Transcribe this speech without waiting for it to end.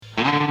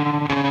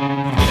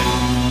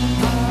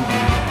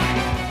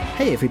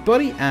Hey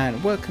everybody,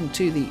 and welcome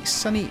to the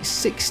Sunny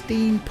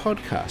 16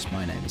 podcast.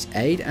 My name is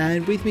Aid,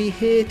 and with me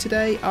here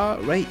today are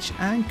Rach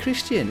and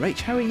Christian.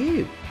 Rach, how are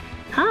you?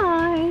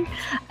 Hi,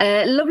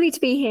 lovely to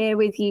be here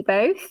with you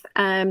both.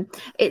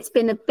 It's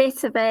been a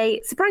bit of a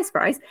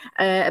surprise,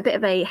 a bit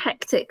of a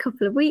hectic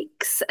couple of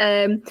weeks.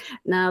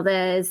 Now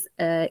there's,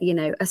 a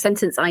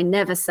sentence I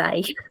never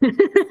say. No,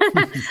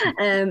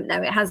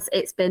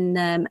 it's been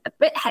a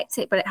bit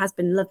hectic, but it has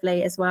been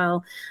lovely as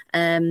well.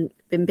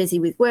 Been busy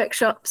with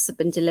workshops. I've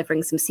been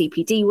delivering some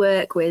CPD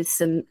work with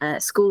some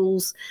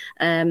schools,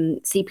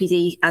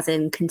 CPD as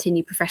in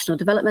continued professional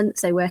development.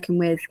 So working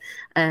with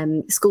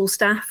school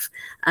staff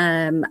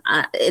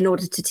in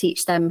order to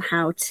teach them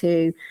how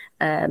to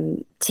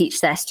teach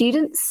their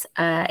students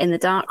in the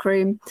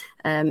darkroom,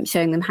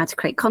 showing them how to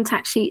create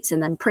contact sheets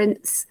and then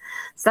prints.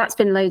 So that's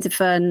been loads of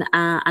fun.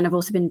 And I've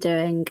also been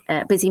doing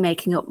busy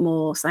making up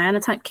more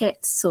cyanotype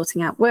kits,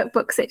 sorting out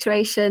workbook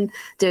situation,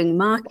 doing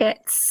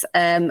markets,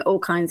 all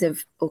kinds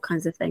of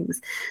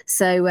things.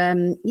 So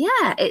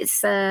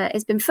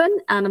it's been fun,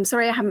 and I'm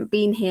sorry I haven't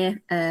been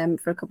here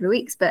for a couple of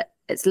weeks, but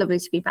it's lovely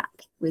to be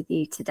back with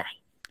you today.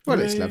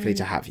 Well, it's lovely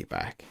to have you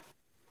back.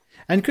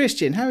 And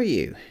Christian, how are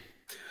you?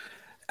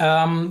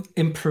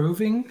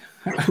 Improving.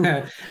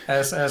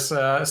 There's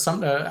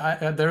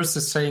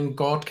this saying,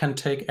 God can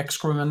take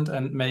excrement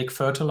and make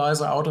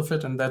fertilizer out of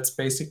it, and that's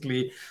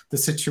basically the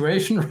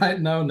situation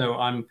right now. No,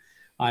 I'm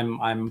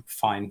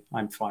fine.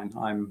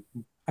 I'm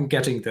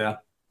getting there.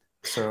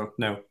 So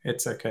no,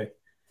 it's okay.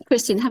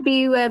 Christian, have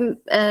you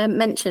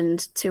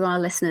mentioned to our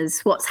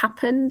listeners what's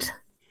happened?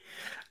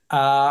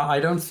 I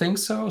don't think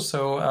so.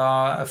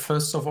 So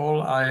first of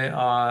all,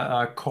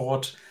 I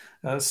caught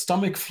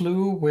stomach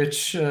flu,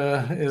 which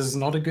is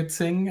not a good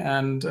thing,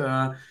 and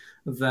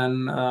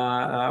then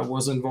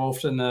was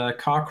involved in a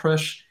car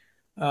crash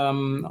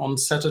on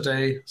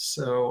Saturday.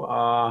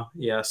 So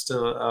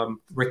still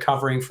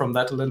recovering from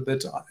that a little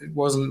bit. It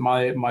wasn't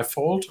my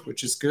fault,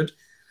 which is good,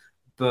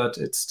 but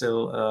it's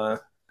still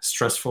a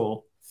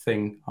stressful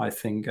thing, I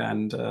think,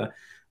 and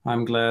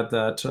I'm glad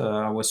that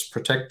I was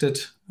protected,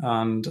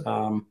 and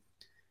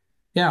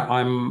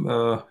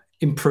I'm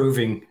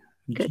improving.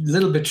 Good. A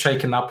little bit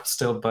shaken up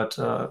still, but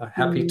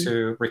happy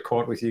to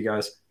record with you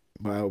guys.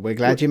 Well, we're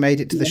glad you made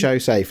it to the show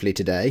safely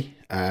today.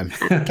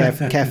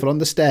 Careful on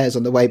the stairs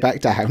on the way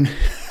back down.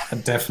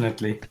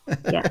 Definitely.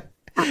 Yeah,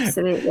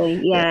 absolutely.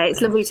 Yeah,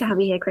 it's lovely to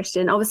have you here,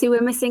 Christian. Obviously,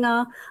 we're missing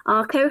our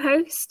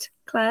co-host,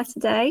 Claire,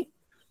 today.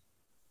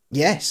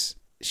 Yes,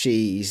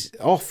 she's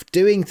off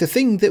doing the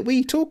thing that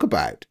we talk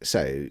about.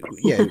 So,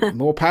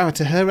 more power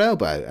to her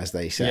elbow, as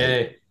they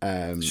say.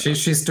 Yeah.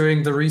 She's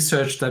doing the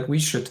research that we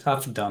should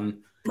have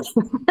done.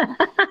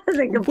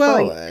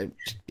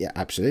 Yeah,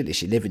 absolutely.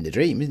 She's living the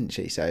dream, isn't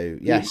she? So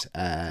yes.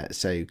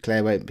 So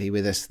Claire won't be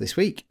with us this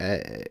week.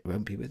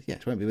 Won't be with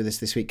us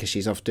this week because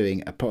she's off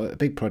doing a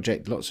big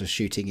project. Lots of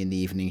shooting in the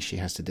evening she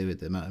has to do at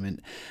the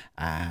moment.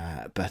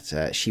 But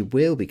she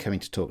will be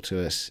coming to talk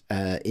to us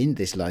in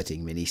this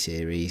lighting mini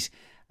series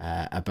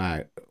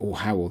about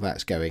how all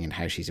that's going and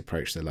how she's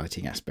approached the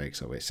lighting aspects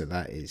of it. So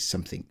that is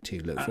something to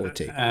look forward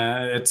to.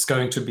 It's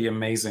going to be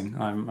amazing.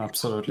 I'm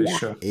absolutely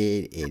sure.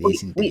 It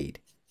is indeed.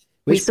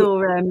 We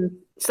saw.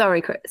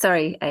 Sorry,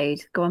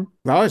 Aid. Go on.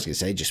 Well, I was going to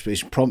say,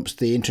 which prompts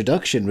the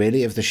introduction,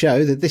 really, of the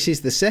show, that this is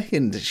the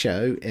second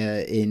show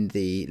in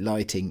the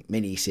lighting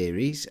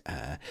mini-series.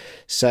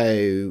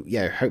 So,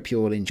 hope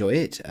you all enjoy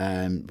it.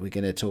 We're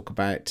going to talk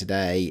about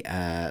today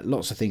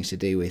lots of things to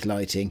do with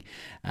lighting,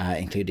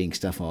 including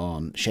stuff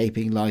on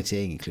shaping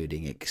lighting,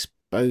 including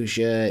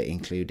exposure,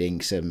 including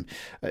some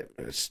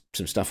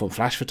stuff on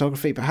flash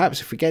photography,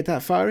 perhaps, if we get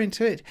that far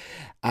into it.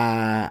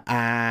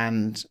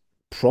 And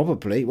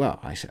probably,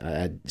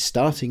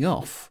 starting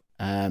off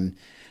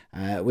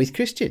with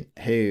Christian,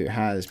 who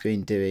has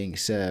been doing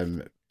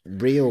some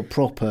real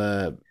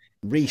proper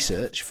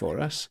research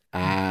for us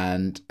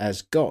and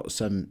has got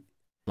some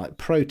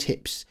pro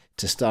tips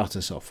to start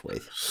us off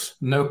with.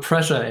 No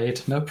pressure,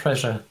 Aid. No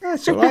pressure.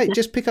 That's all right.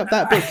 Just pick up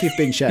that book you've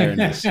been sharing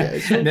us. Yeah,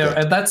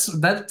 and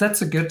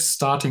that's a good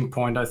starting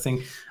point, I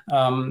think.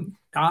 I'm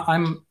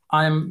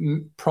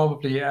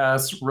probably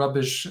as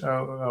rubbish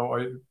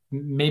or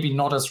maybe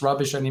not as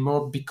rubbish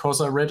anymore because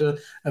I read a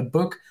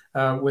book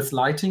with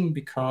lighting,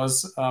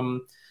 because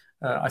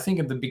I think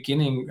at the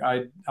beginning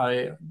I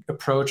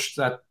approached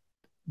the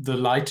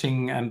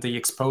lighting and the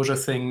exposure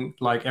thing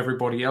like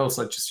everybody else.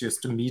 I just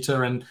used a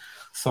meter and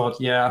thought,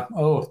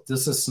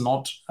 this is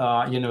not,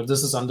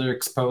 this is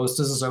underexposed,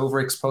 this is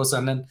overexposed.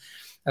 And then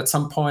at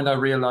some point I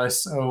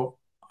realized,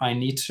 I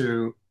need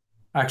to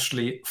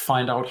actually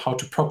find out how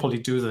to properly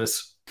do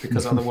this,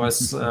 because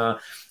otherwise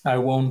I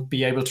won't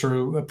be able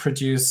to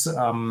produce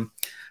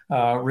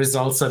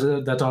results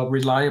that are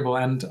reliable.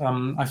 And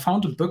I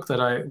found a book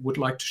that I would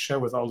like to share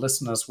with our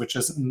listeners, which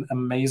is an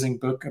amazing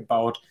book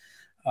about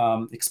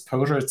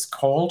exposure. It's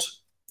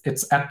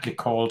aptly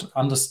called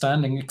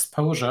Understanding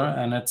Exposure,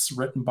 and it's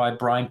written by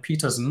Brian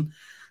Peterson.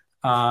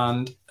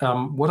 And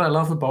what I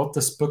love about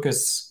this book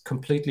is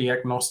completely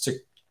agnostic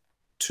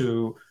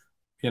to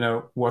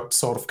what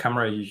sort of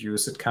camera you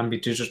use. It can be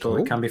digital,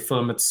 Cool. it can be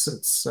film. It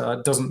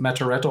doesn't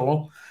matter at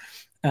all.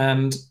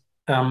 And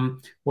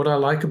what I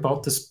like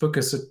about this book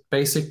is it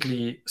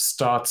basically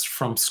starts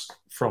from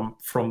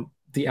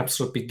the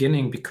absolute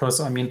beginning, because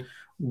I mean,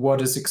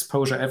 what is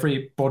exposure?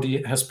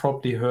 Everybody has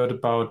probably heard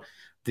about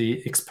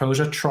the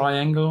exposure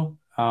triangle,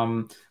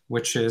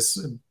 which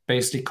is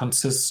basically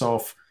consists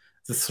of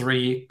the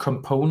three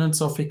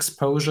components of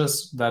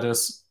exposures. That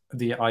is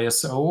the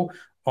ISO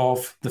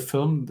of the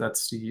film.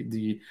 That's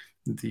the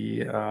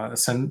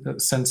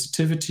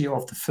sensitivity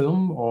of the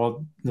film,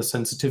 or the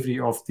sensitivity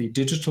of the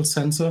digital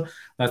sensor.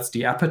 That's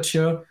the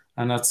aperture,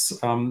 and that's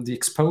the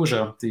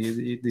exposure,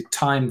 the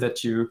time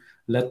that you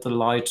let the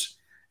light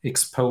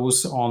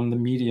expose on the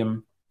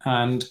medium.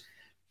 And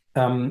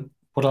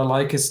what I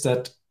like is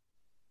that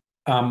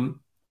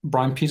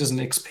Brian Peterson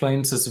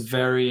explains this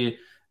very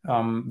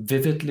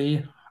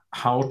vividly,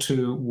 how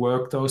to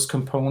work those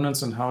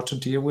components and how to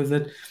deal with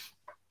it.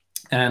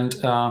 And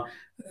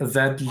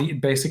that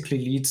basically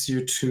leads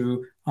you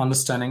to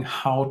understanding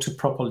how to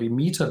properly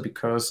meter,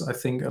 because I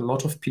think a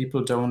lot of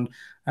people don't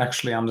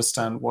actually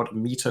understand what a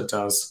meter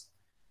does.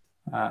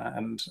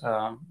 I'm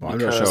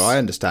not sure I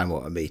understand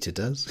what a meter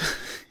does.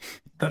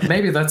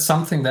 Maybe that's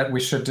something that we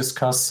should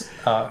discuss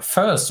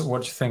first.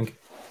 What do you think?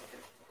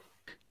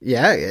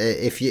 Yeah,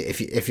 if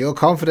you're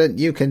confident,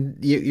 you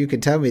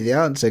can tell me the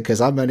answer, because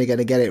I'm only going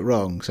to get it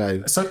wrong.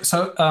 So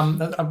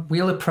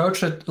we'll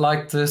approach it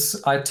like this.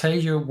 I tell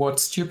you what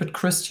stupid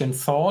Christian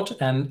thought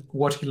and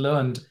what he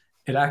learned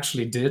it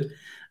actually did.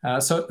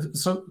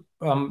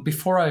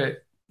 Before I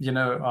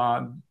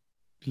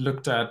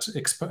looked at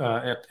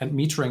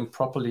metering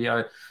properly,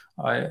 I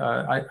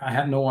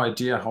had no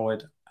idea how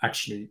it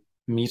actually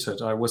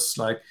metered. I was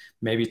like,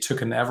 maybe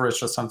took an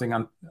average or something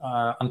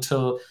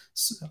until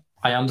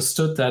I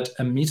understood that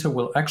a meter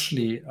will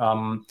actually,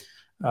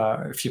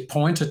 if you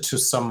point it to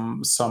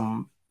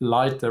some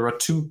light, there are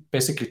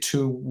basically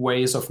two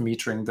ways of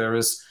metering. There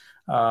is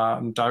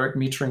direct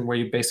metering, where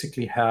you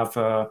basically have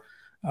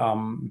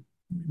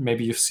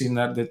maybe you've seen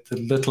that the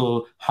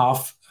little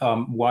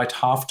white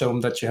half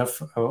dome that you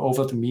have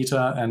over the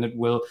meter, and it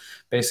will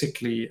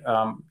basically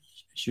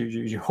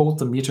you hold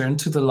the meter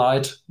into the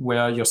light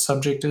where your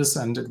subject is,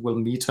 and it will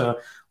meter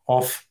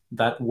off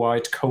that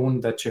white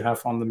cone that you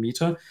have on the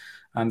meter.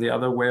 And the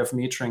other way of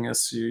metering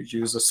is you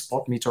use a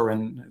spot meter,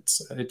 and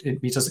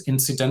it meters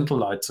incidental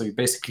light. So you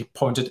basically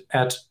point it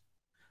at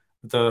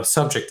the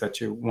subject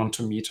that you want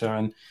to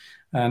meter.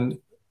 And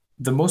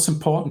the most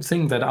important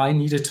thing that I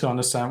needed to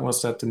understand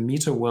was that the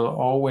meter will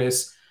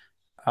always,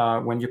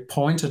 when you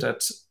point it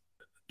at,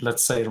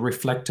 let's say, a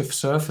reflective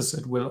surface,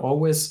 it will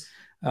always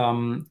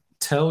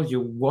tell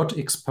you what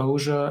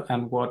exposure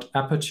and what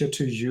aperture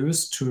to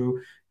use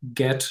to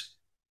get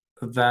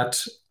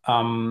that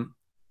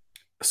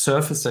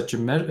surface that you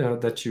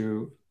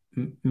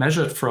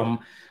measured from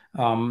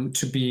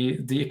to be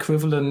the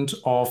equivalent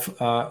of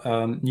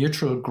a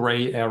neutral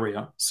gray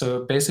area.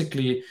 So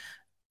basically,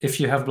 if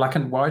you have black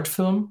and white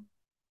film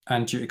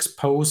and you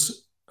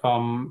expose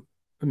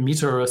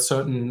meter a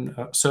certain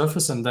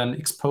surface and then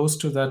expose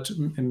to that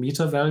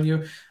meter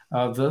value,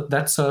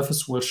 that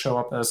surface will show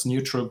up as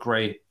neutral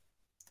gray.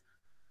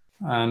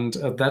 And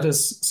that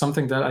is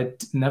something that I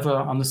never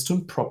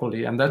understood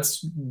properly. And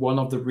that's one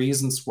of the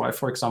reasons why,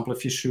 for example,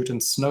 if you shoot in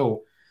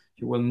snow,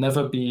 you will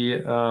never be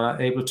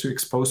able to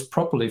expose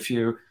properly if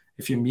you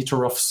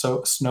meter off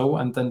snow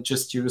and then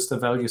just use the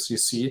values you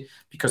see,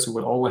 because you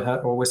will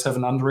always have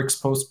an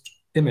underexposed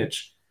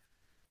image.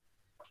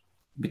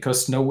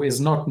 Because snow is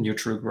not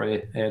neutral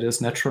gray, it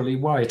is naturally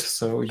white.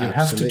 So you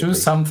have to do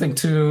something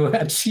to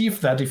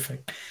achieve that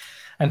effect.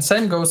 And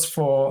same goes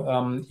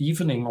for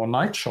evening or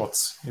night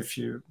shots. If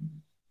you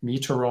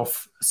meter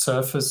off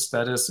surface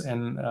that is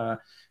in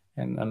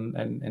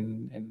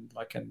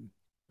like a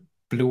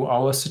blue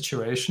hour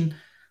situation,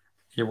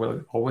 you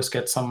will always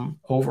get some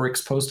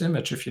overexposed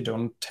image if you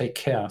don't take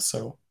care.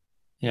 So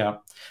yeah,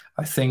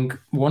 I think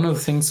one of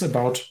the things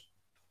about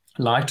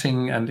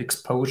lighting and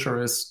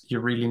exposure is you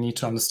really need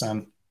to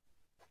understand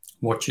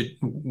what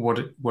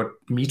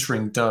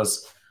metering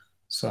does.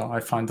 So I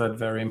find that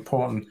very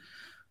important.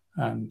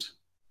 And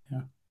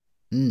yeah.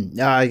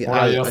 What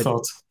are your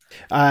thoughts?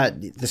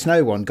 The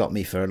snow one got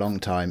me for a long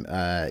time.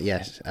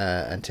 Yes,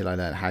 until I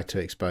learned how to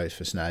expose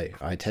for snow.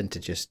 I tend to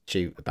just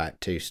shoot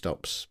about 2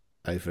 stops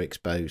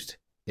overexposed.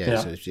 Yeah,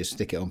 so just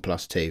stick it on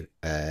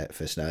 +2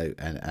 for snow,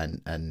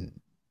 and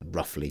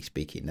roughly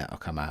speaking, that'll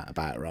come out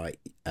about right.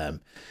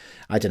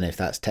 I don't know if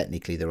that's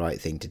technically the right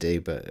thing to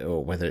do,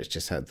 or whether it's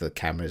just how the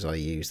cameras I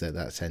use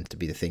that tends to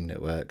be the thing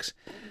that works.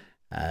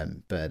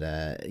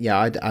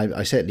 Yeah,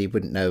 I certainly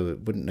wouldn't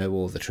know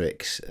all the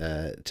tricks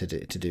to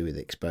do with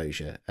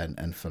exposure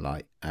and for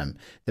light.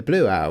 The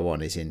blue hour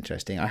one is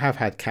interesting. I have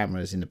had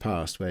cameras in the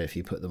past where if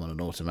you put them on an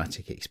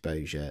automatic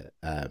exposure,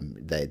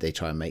 they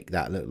try and make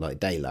that look like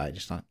daylight.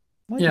 Just like,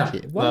 why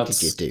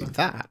did you do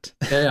that?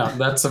 Yeah,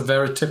 that's a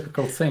very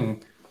typical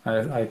thing,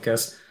 I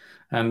guess.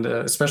 And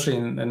especially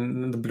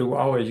in the blue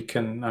hour,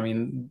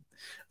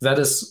 that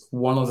is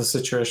one of the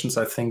situations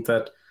I think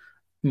that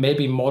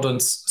maybe modern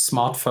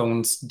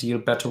smartphones deal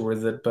better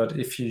with it, but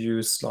if you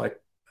use like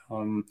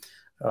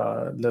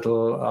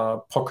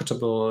little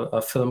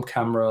pocketable film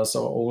cameras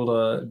or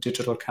older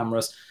digital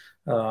cameras,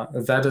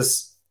 that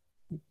is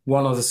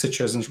one of the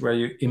situations where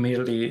you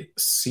immediately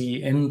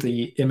see in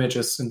the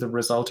images, in the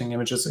resulting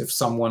images, if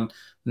someone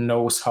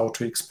knows how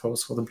to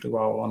expose for the blue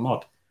hour or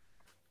not.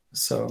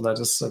 So that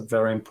is a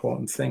very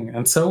important thing.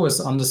 And so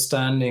is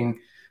understanding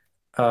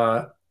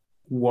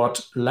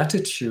what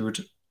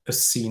latitude a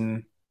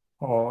scene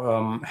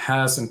or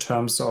has in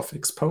terms of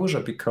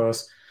exposure,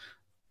 because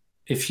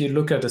if you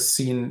look at a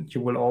scene,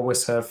 you will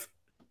always have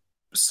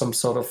some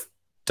sort of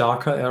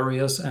darker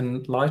areas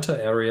and lighter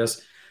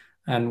areas.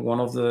 And one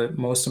of the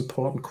most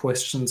important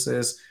questions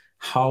is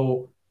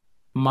how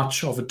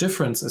much of a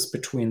difference is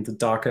between the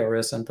dark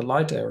areas and the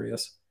light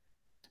areas.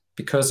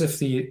 Because if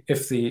the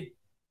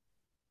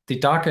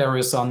dark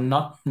areas are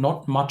not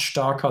much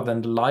darker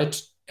than the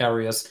light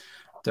areas,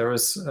 there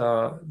is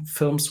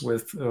films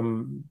with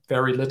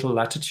very little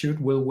latitude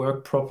will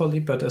work properly.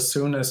 But as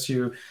soon as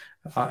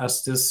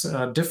as this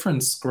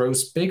difference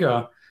grows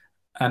bigger,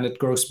 and it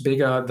grows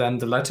bigger than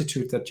the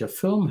latitude that your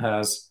film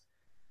has,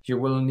 you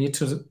will need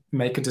to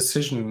make a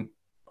decision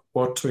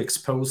what to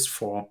expose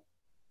for.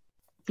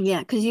 Yeah,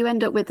 because you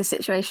end up with the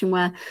situation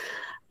where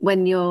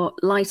when you're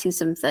lighting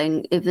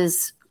something, if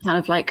there's kind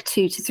of like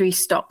 2 to 3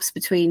 stops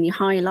between your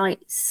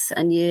highlights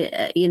and your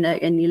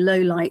and your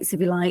low lights,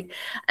 if you like,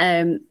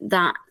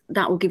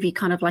 that will give you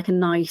kind of like a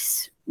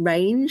nice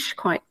range,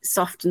 quite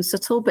soft and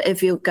subtle. But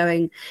if you're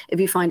finding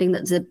that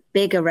there's a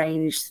bigger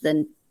range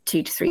than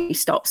 2 to 3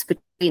 stops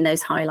between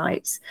those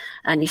highlights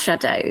and your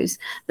shadows,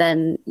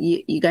 then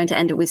you're going to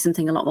end up with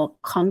something a lot more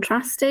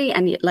contrasty.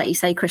 And like you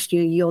say,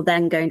 Christian, you're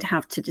then going to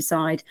have to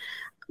decide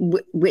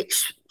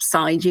which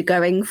side you're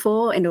going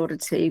for in order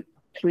to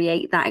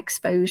create that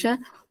exposure.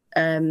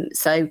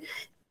 So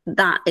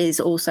that is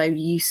also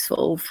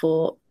useful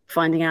for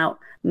finding out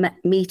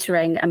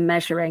metering and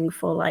measuring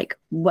for like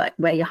where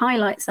your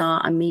highlights are,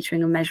 and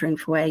metering and measuring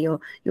for where your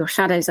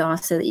shadows are,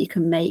 so that you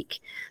can make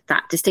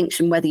that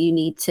distinction, whether you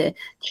need to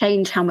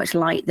change how much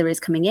light there is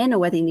coming in or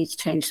whether you need to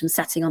change some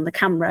setting on the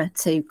camera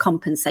to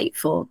compensate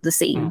for the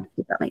scene.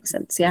 If that makes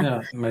sense.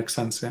 Yeah, it makes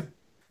sense. Yeah.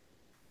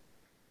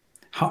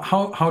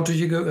 How do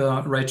you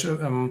go,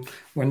 Rachel,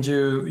 when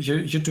you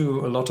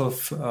do a lot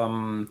of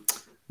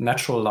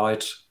natural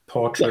light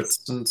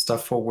portraits and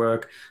stuff for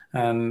work,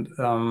 and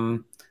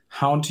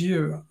how do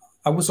you,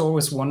 I was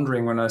always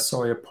wondering when I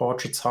saw your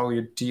portraits, how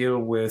you deal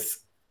with,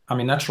 I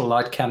mean, natural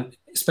light can,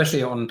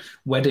 especially on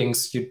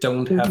weddings, you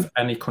don't have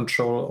any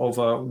control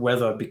over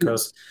weather,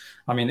 because,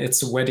 I mean,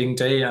 it's a wedding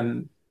day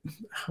and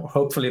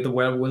hopefully the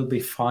weather will be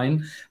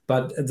fine.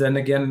 But then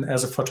again,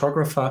 as a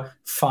photographer,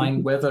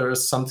 fine weather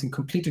is something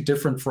completely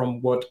different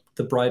from what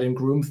the bride and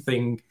groom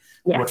think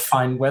what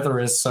fine weather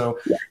is. So,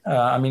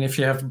 I mean, if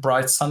you have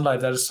bright sunlight,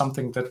 that is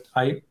something that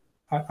I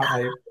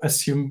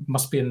assume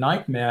must be a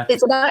nightmare.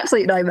 It's an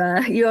absolute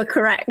nightmare. You are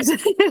correct,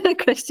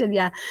 Christian.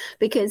 Yeah,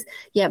 because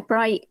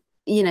bright,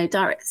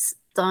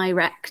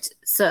 direct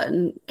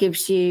sun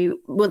gives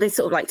you, well, this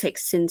sort of like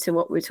takes us into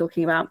what we were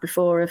talking about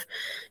before of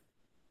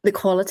the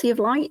quality of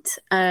light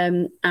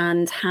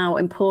and how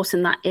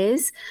important that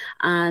is,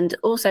 and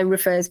also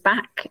refers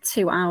back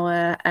to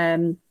our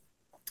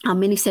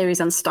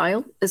mini-series on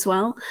style as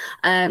well.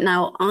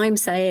 Now, I'm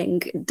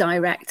saying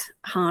direct,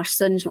 harsh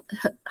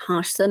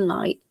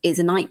sunlight is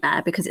a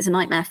nightmare, because it's a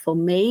nightmare for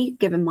me,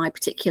 given my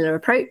particular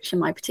approach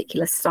and my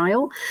particular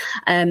style,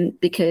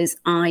 because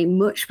I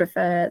much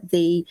prefer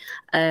the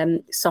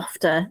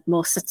softer,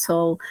 more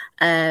subtle,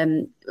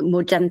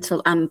 more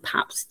gentle and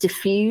perhaps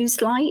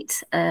diffused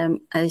light,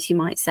 as you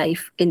might say,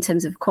 in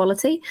terms of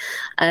quality.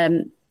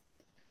 And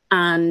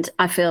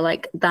I feel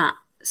like that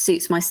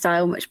suits my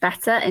style much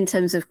better in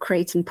terms of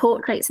creating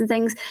portraits and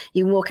things.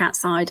 You walk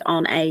outside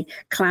on a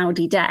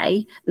cloudy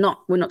day,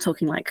 we're not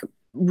talking like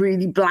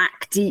really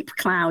black, deep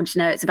clouds,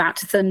 it's about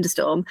to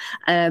thunderstorm.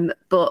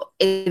 But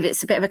if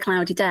it's a bit of a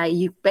cloudy day,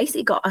 you've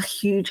basically got a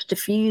huge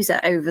diffuser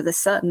over the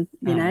sun,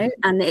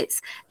 and it's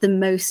the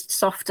most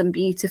soft and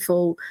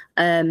beautiful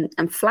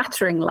and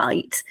flattering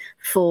light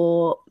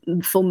for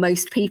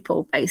most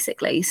people,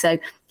 basically. So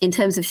in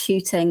terms of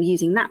shooting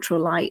using natural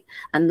light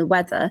and the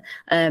weather,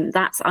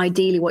 that's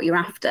ideally what you're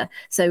after.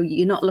 So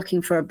you're not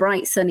looking for a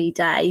bright sunny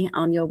day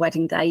on your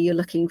wedding day. You're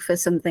looking for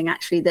something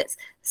actually that's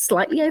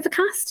slightly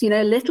overcast,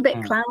 a little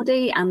bit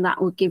cloudy, and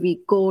that will give you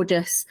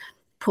gorgeous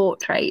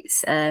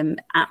portraits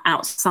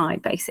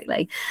outside,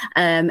 basically.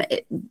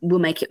 It will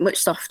make it much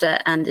softer.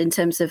 And in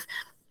terms of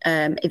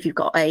if you've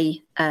got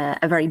a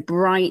very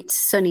bright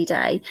sunny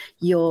day,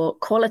 your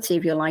quality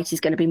of your light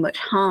is going to be much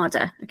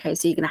harder. Okay,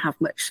 so you're going to have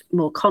much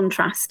more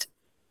contrast.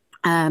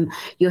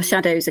 Your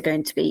shadows are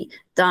going to be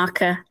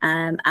darker,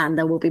 and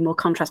there will be more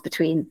contrast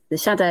between the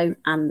shadow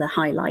and the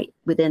highlight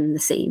within the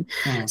scene.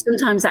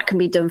 Sometimes that can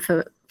be done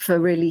for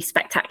really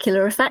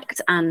spectacular effect,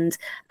 and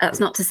that's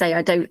not to say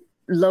I don't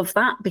love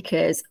that,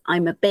 because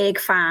I'm a big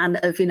fan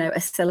of a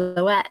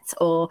silhouette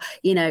or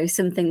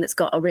something that's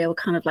got a real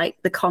kind of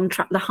like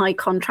the high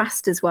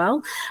contrast as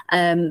well,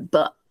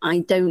 but I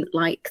don't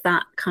like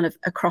that kind of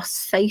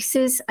across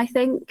faces, I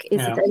think,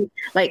 is the thing.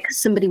 Like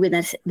somebody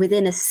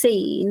within a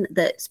scene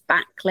that's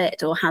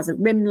backlit or has a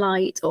rim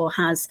light or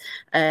has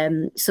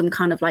some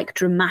kind of like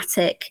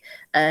dramatic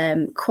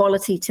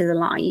quality to the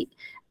light,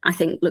 I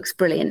think looks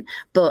brilliant.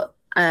 But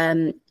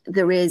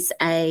there is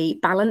a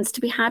balance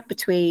to be had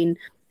between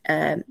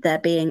there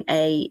being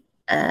a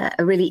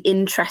really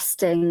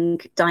interesting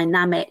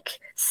dynamic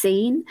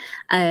scene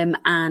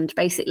and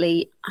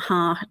basically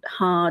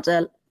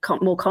harder,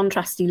 more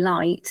contrasty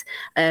light,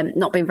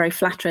 not being very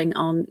flattering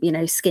on, you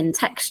know, skin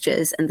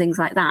textures and things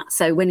like that.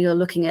 So when you're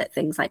looking at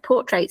things like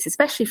portraits,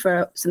 especially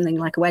for something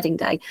like a wedding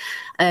day,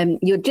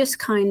 you're just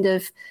kind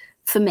of,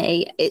 for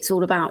me, it's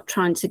all about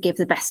trying to give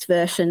the best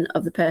version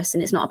of the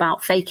person. It's not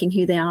about faking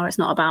who they are. It's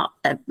not about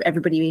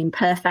everybody being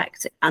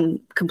perfect,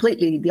 and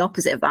completely the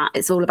opposite of that.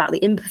 It's all about the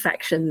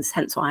imperfections,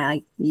 hence why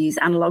I use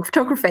analog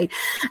photography.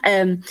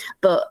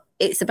 But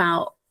it's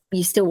about,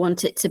 you still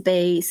want it to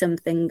be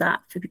something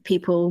that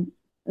people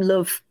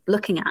love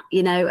looking at,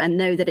 you know, and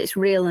know that it's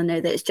real and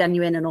know that it's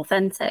genuine and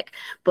authentic.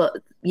 But,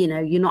 you know,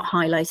 you're not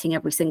highlighting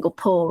every single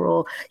pore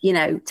or, you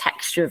know,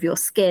 texture of your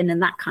skin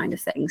and that kind of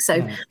thing.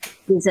 So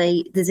there's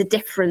a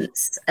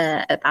difference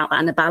about that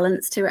and a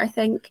balance to it, I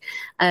think.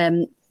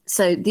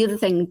 So the other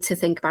thing to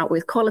think about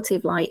with quality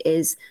of light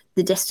is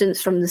the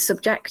distance from the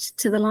subject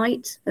to the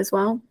light as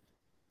well.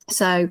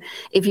 So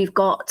if you've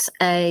got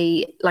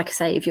like I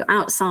say, if you're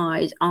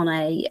outside on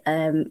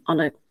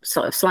a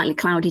sort of slightly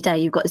cloudy day,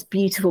 you've got this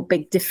beautiful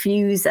big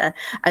diffuser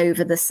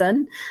over the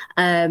sun.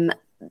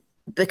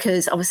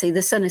 Because obviously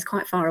the sun is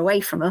quite far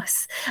away from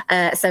us.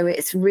 So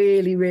it's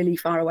really, really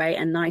far away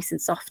and nice and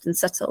soft and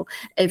subtle.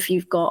 If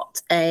you've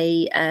got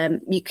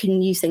you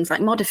can use things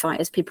like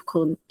modifiers. People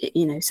call,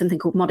 you know, something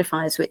called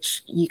modifiers,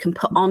 which you can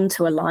put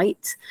onto a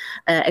light.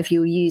 If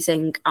you're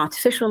using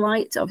artificial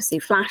light, obviously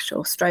flash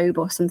or strobe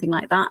or something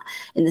like that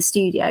in the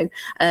studio,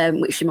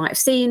 which you might have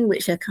seen,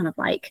 which are kind of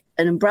like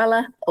an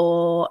umbrella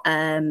or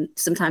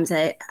sometimes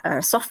a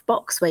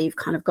softbox where you've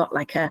kind of got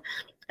like a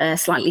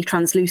slightly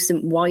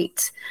translucent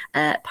white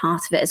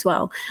part of it as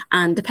well.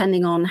 And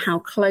depending on how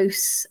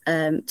close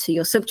to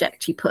your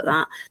subject you put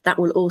that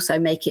will also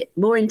make it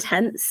more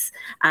intense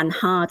and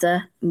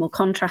harder, more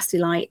contrasty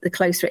light, the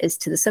closer it is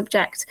to the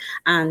subject,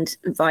 and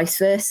vice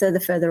versa. The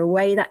further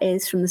away that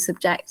is from the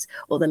subject,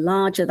 or the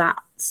larger that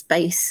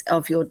space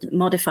of your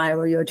modifier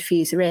or your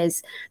diffuser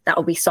is, that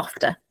will be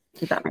softer.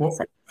 If that makes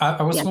sense.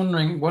 I was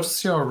wondering,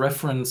 what's your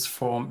reference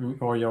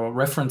or your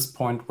reference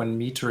point when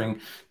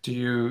metering? Do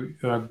you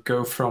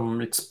go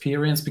from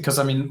experience? Because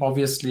I mean,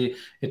 obviously,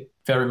 it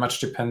very much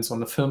depends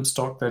on the film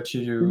stock that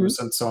you use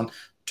and so on.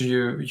 Do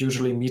you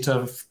usually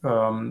meter,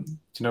 you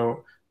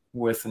know,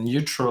 with a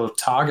neutral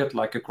target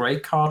like a gray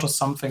card or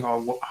something,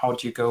 or how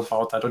do you go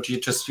about that, or do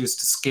you just use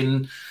the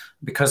skin?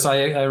 Because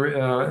I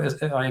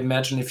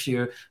imagine if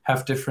you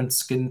have different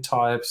skin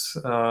types,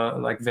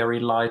 like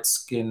very light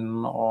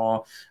skin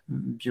or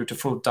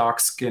beautiful dark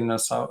skin,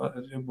 so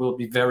it will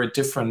be very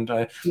different.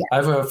 I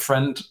have a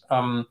friend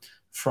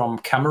from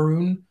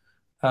Cameroon,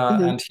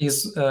 and he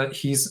has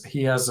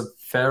a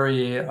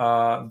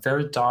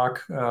very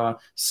dark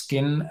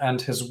skin,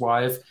 and his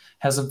wife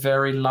has a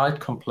very light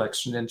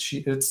complexion, and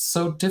it's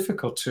so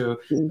difficult to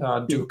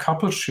do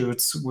couple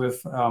shoots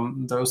with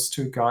those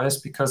two guys,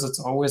 because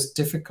it's always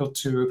difficult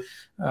to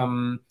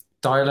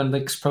dial in the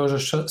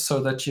exposure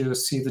so that you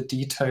see the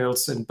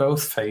details in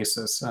both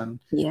faces. And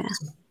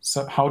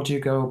so how do you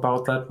go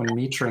about that when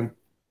metering?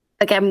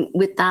 Again,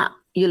 with that,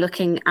 you're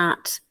looking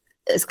at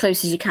as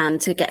close as you can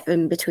to get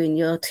them between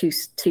your two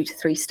to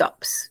three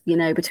stops, you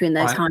know, between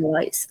those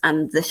highlights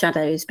and the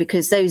shadows,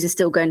 because those are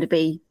still going to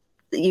be,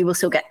 you will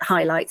still get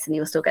highlights and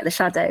you'll still get the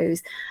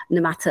shadows no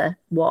matter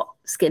what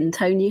skin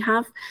tone you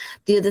have.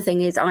 The other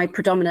thing is I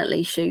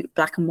predominantly shoot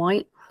black and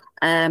white.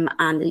 And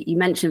you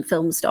mentioned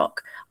film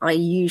stock. I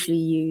usually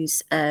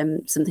use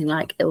something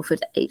like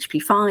Ilford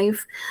HP5,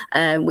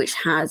 which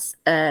has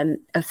a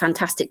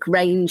fantastic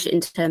range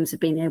in terms of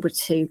being able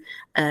to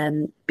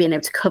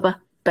cover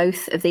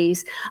both of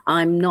these.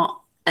 I'm not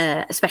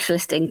a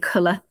specialist in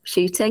colour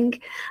shooting,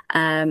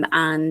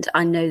 and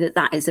I know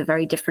that is a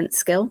very different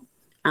skill.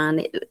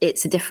 And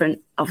it's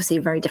obviously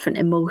very different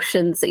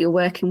emotions that you're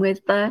working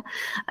with there.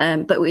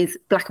 But with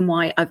black and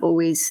white, I've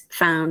always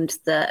found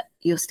that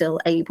you're still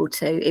able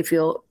to, if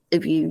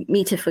you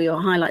meter for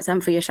your highlights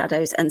and for your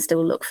shadows and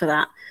still look for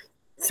that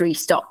 3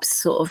 stops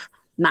sort of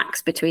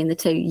max between the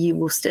two, you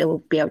will still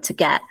be able to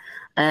get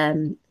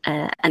an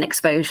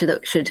exposure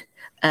that should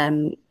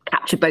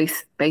capture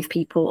both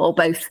people, or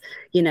both,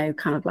 you know,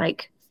 kind of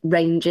like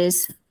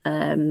ranges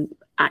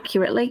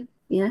accurately.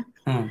 Yeah.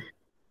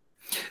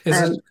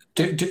 Is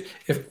it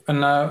if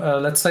now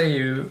let's say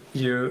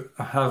you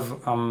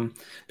have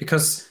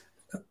because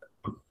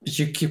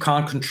you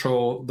can't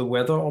control the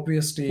weather,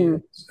 obviously.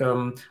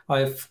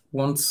 I've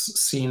once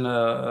seen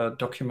a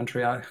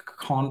documentary. I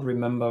can't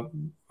remember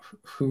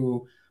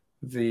who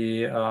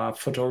the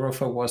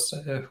photographer was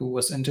who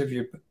was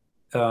interviewed,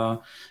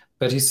 but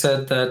he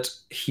said that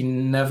he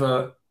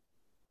never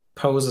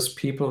poses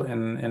people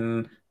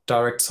in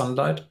direct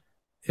sunlight,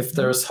 if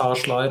there's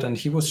harsh light, and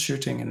he was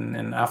shooting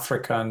in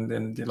Africa and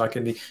in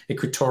the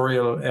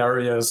equatorial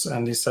areas,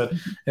 and he said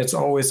it's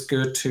always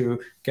good to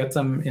get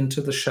them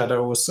into the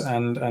shadows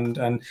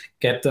and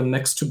get them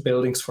next to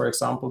buildings, for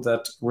example,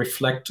 that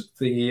reflect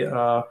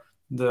the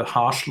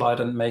harsh light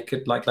and make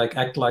it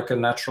act like a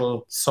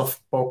natural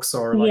softbox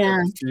or like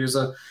a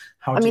diffuser.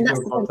 How do you go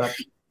about that?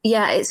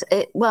 Yeah,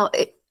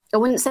 I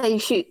wouldn't say you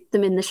shoot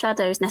them in the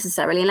shadows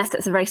necessarily, unless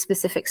that's a very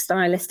specific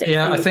stylistic thing.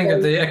 I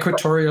think the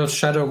equatorial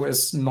shadow shadow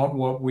is not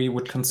what we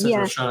would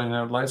consider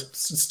shadow. Light.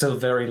 It's still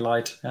very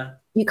light. Yeah.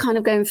 You're kind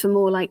of going for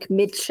more like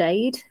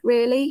mid-shade,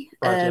 really.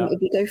 Right,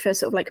 if you go for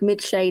sort of like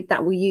mid-shade,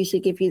 that will usually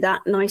give you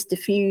that nice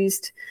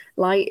diffused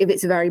light if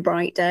it's a very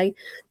bright day.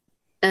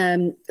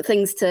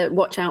 Things to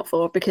watch out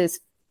for, because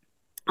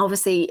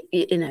obviously,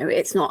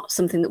 it's not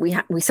something that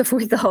we suffer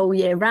with the whole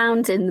year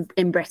round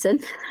in Britain,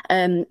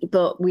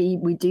 but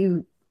we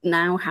do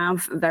now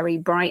have very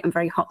bright and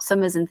very hot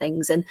summers and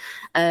things. And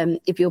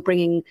if you're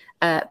bringing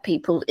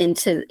people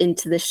into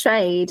the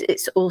shade,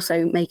 it's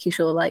also making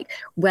sure like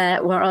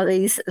where are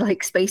these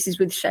like spaces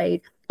with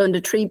shade under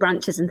tree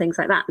branches and things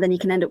like that. Then you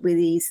can end up with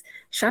these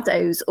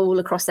shadows all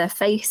across their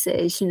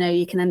faces.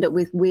 You can end up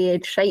with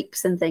weird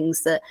shapes and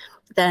things that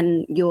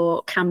then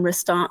your camera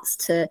starts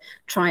to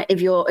try,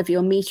 if you're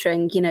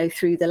metering,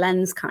 through the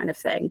lens kind of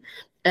thing,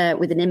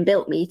 with an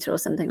inbuilt meter or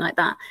something like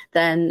that,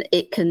 then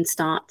it can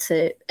start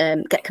to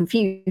get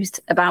confused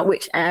about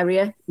which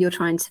area you're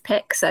trying to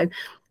pick. So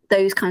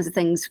those kinds of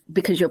things,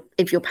 because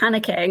if you're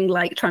panicking,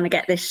 like trying to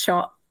get this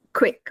shot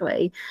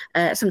quickly,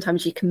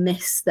 sometimes you can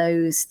miss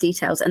those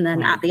details, and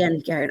then at the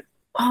end you go,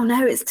 oh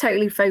no, it's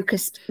totally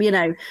focused,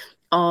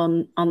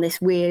 on this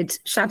weird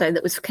shadow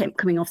that was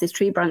coming off this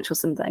tree branch or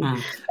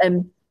something.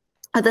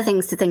 Other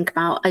things to think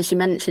about, as you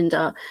mentioned,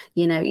 are,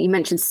 you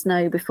mentioned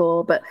snow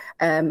before, but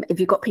if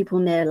you've got people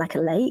near like a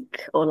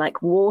lake or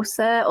like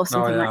water or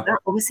something like that,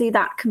 obviously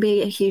that can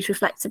be a huge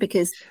reflector,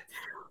 because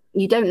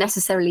you don't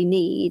necessarily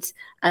need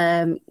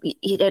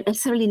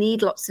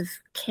lots of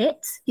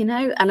kit,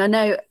 and I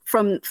know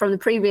from the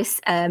previous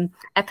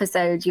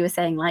episode you were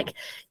saying like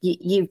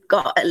you've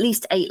got at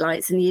least 8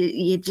 lights, and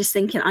you're just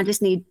thinking, I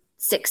just need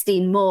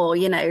 16 more,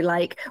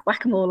 like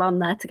whack them all on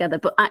there together.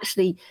 But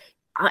actually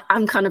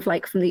I'm kind of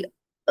like from the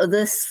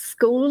other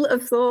school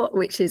of thought,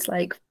 which is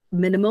like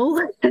minimal,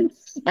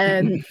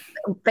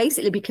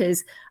 basically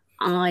because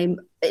I'm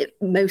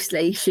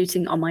mostly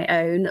shooting on my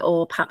own,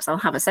 or perhaps I'll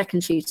have a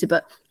second shooter,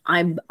 but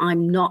I'm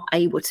not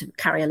able to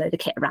carry a load of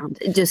kit around.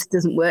 It just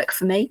doesn't work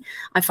for me.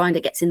 I find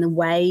it gets in the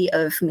way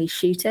of me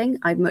shooting.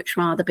 I'd much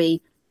rather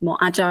be more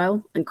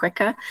agile and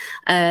quicker,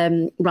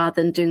 rather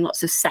than doing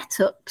lots of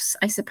setups,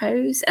 I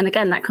suppose. And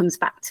again, that comes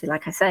back to,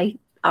 like I say,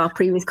 our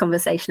previous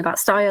conversation about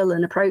style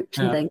and approach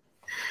and things.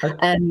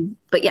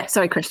 But yeah,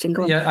 sorry, Christian,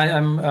 go on. Yeah,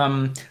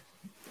 I'm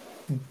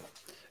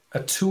a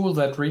tool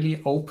that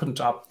really opened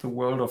up the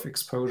world of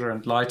exposure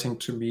and lighting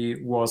to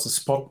me was a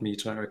spot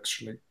meter,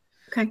 actually.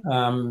 Okay.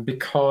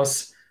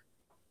 Because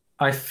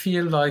I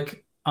feel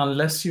like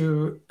unless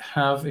you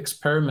have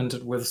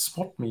experimented with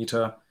spot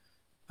meter,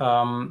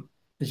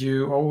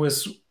 you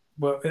always,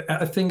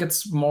 I think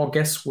it's more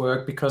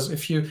guesswork, because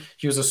if you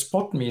use a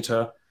spot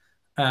meter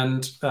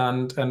and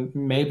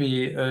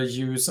maybe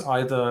use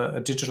either a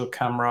digital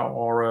camera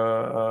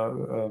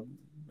or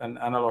an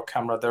analog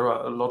camera, there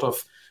are a lot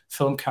of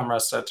film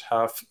cameras that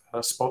have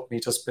spot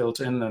meters built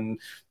in, and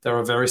there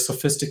are very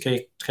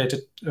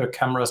sophisticated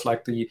cameras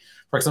like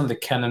for example, the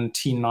Canon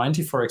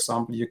T90, for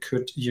example. You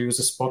could use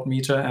a spot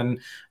meter and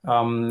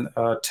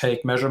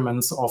take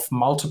measurements of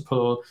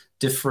multiple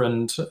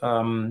different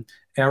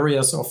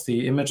areas of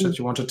the image that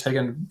you want to take,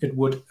 and it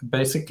would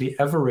basically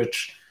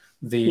average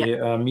the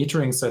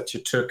meterings that you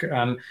took,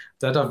 and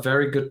that are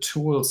very good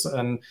tools.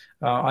 And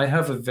I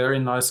have a very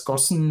nice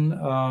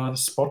Gossen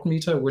spot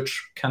meter,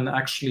 which can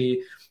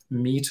actually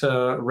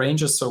meter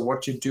ranges. So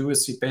what you do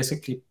is you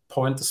basically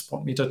point the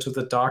spot meter to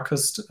the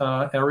darkest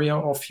area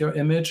of your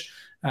image,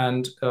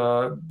 and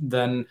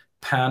then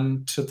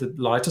pan to the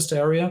lightest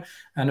area,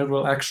 and it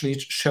will actually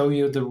show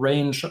you the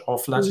range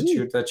of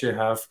latitude that you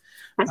have.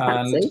 That's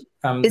fancy.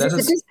 Is this a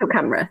digital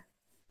camera?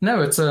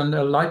 No, it's a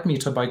light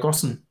meter by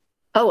Gossen.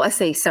 Oh, I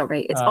see.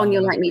 Sorry, it's on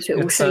your light meter. It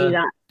will show you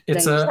that.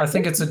 I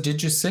think it's a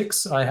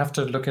Digi6. I have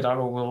to look it up.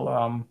 I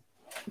will.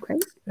 Okay.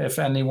 If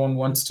anyone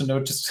wants to know,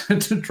 just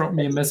to drop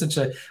me a message.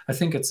 I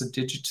think it's a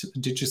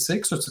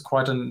Digi6. It's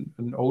quite an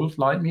old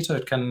light meter.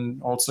 It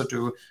can also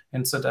do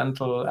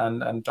incidental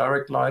and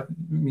direct light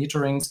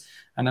meterings,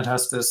 and it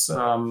has this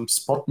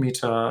spot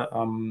meter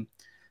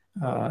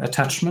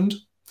attachment.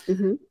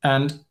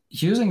 And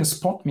using a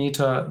spot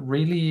meter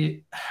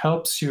really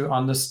helps you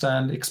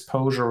understand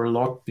exposure a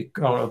lot,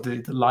 or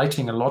the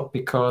lighting a lot,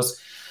 because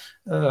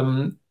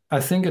I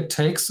think it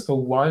takes a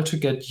while to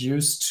get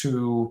used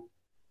to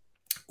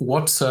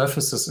what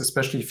surfaces,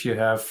 especially if you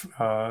have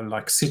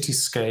like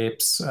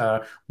cityscapes,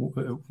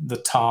 the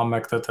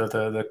tarmac,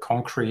 the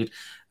concrete,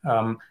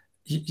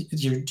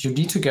 you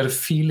need to get a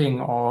feeling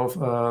of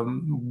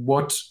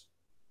what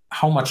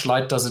how much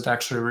light does it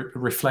actually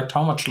reflect?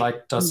 How much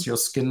light does your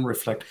skin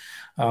reflect?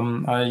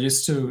 I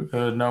used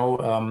to know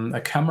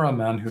a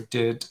cameraman who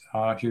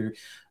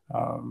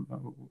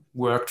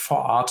worked for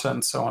Arte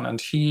and so on,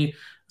 and he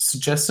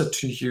suggested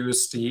to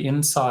use the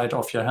inside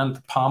of your hand,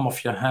 the palm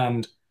of your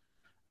hand,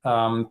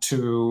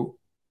 to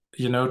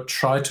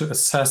try to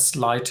assess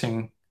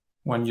lighting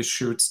when you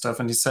shoot stuff.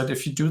 And he said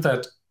if you do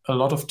that a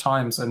lot of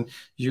times and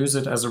use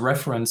it as a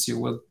reference, you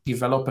will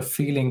develop a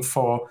feeling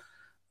for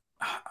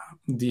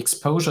the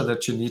exposure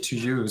that you need to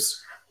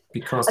use.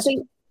 Because I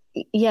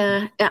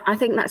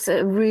think that's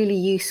a really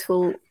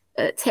useful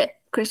tip,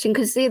 Christian,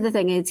 because the other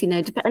thing is,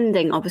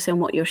 depending obviously on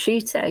what you're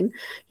shooting,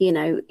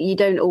 you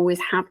don't always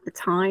have the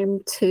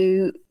time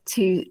to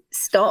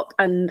stop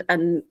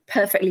and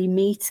perfectly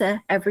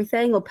meter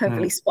everything, or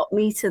perfectly spot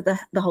meter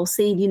the whole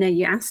scene.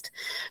 You asked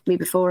me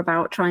before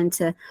about trying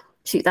to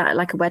shoot that at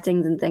like a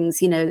weddings and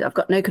things. I've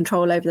got no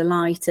control over the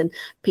light, and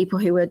people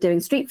who are doing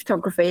street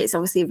photography, it's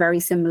obviously a very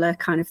similar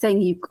kind of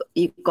thing.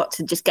 You've got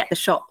to just get the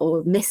shot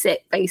or miss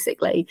it,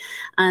 basically.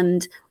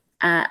 And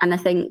I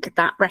think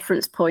that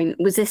reference point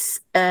was this.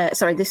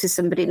 Sorry, this is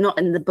somebody not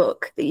in the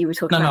book that you were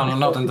talking about. No,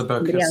 not in the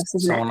book.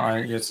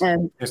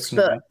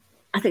 But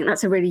I think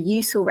that's a really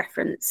useful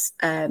reference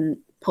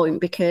point,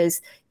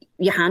 because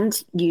your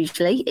hand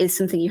usually is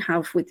something you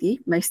have with you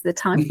most of the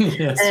time.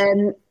 Yes.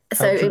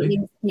 So it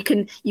means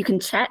you can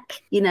check,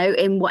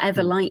 in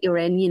whatever light you're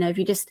in. If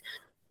you're just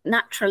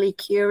naturally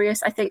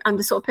curious, I think I'm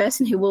the sort of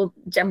person who will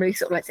generally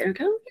sort of like say, "Oh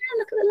yeah,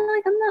 look at the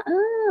light on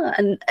that,"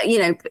 and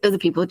other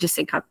people just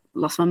think I've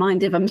lost my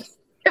mind if I'm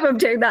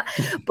doing that.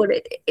 But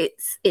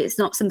it's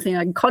not something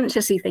I'm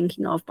consciously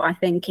thinking of, but I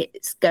think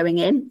it's going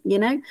in.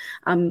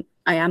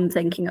 I am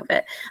thinking of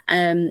it,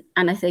 and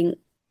I think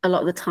a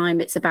lot of the time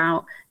it's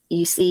about,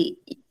 you see,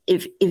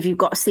 if you've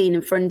got a scene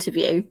in front of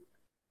you,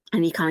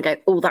 and you kind of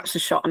go, "Oh, that's the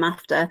shot I'm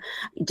after."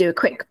 You do a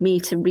quick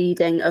meter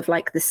reading of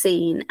like the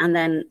scene, and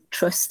then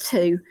trust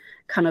to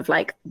kind of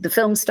like the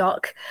film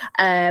stock,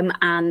 and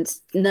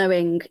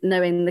knowing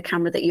the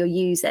camera that you're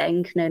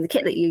using, knowing the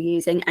kit that you're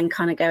using, and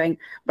kind of going,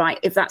 right,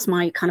 if that's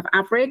my kind of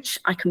average,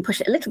 I can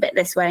push it a little bit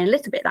this way and a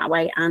little bit that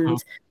way. And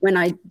when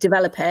I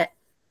develop it,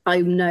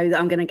 I know that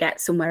I'm going to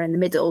get somewhere in the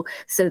middle,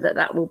 so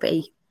that will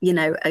be,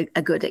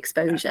 a good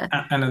exposure.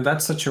 And in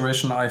that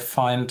situation, I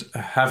find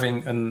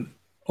having an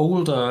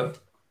older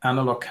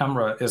analog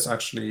camera is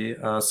actually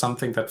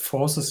something that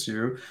forces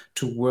you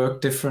to work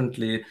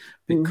differently,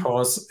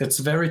 because it's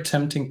very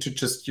tempting to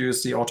just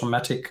use the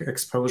automatic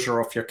exposure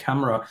of your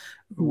camera,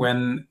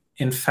 when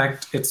in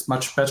fact it's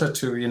much better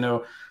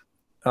to,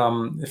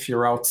 if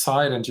you're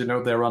outside and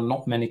there are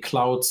not many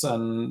clouds,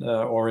 and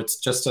or it's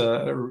just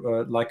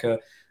an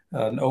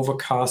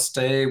overcast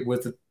day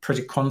with a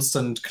pretty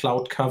constant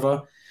cloud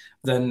cover,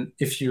 then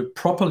if you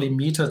properly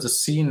meter the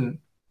scene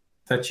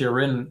that you're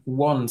in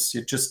once,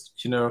 you just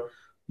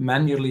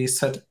manually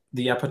set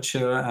the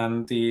aperture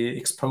and the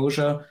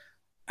exposure,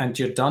 and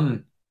you're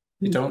done.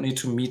 You don't need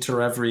to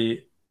meter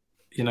every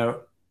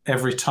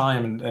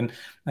time, and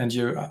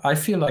I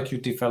feel like you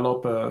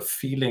develop a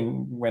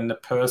feeling when the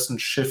person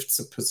shifts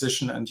a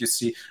position and you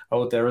see,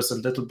 oh, there is a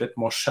little bit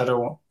more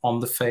shadow on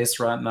the face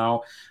right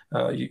now.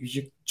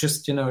 You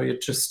just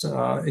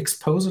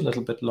expose a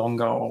little bit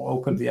longer, or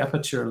open the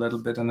aperture a little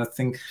bit. And I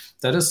think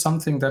that is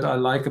something that I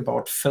like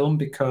about film,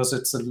 because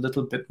it's a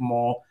little bit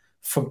more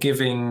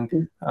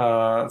forgiving.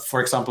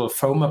 For example,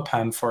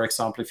 Fomapan, for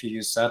example, if you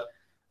use that,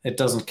 it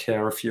doesn't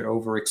care if you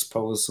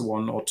overexpose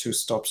one or two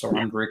stops or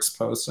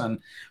underexpose,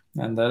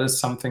 and that is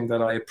something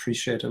that I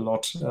appreciate a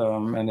lot,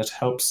 and it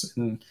helps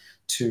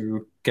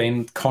to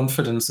gain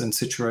confidence in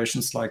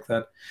situations like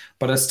that.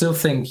 But I still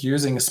think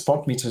using a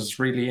spot meter is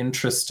really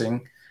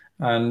interesting,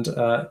 and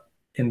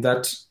in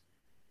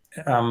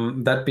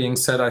that being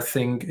said, I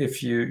think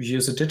if you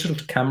use a digital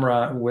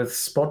camera with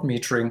spot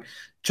metering,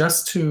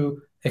 just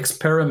to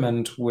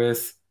experiment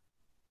with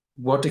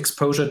what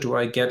exposure do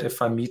I get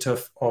if I meter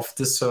off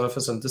this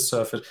surface and this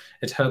surface,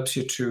 it helps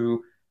you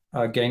to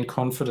gain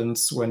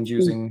confidence when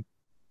using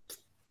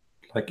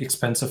like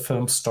expensive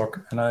film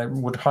stock. And I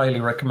would highly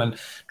recommend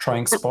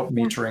trying spot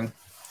metering.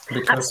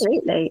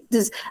 Absolutely.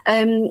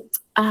 I'm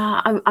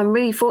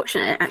really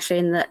fortunate actually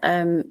in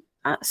that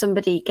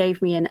somebody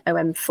gave me an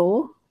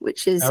OM4,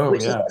 which is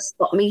a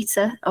spot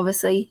meter,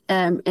 obviously,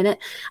 in it.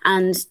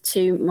 And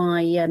to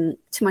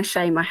my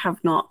shame, I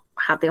have not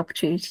had the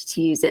opportunity to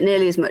use it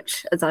nearly as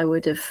much as I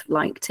would have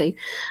liked to.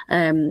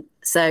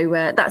 So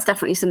that's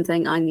definitely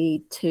something I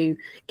need to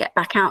get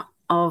back out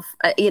of,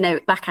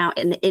 back out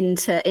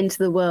into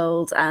the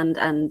world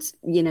and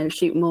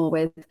shoot more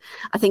with.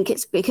 I think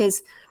it's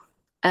because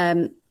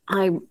I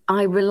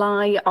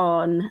rely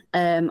on.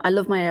 I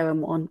love my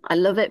OM1. I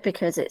love it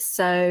because it's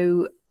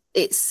so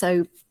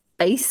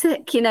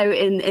basic,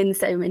 in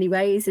so many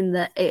ways, in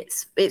that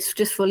it's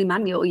just fully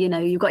manual.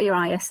 You've got your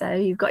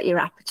ISO, you've got your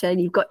aperture,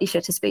 you've got your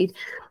shutter speed,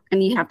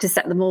 and you have to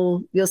set them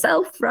all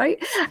yourself,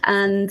 right?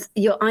 And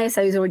your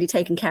ISO is already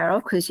taken care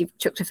of because you've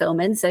chucked a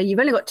film in, so you've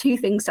only got two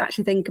things to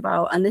actually think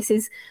about. And this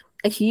is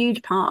a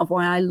huge part of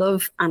why I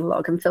love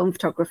analog and film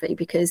photography,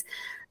 because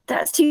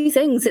that's two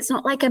things. It's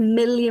not like a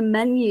million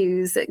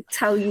menus that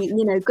tell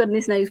you,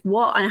 goodness knows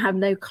what. I have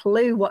no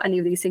clue what any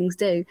of these things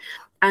do.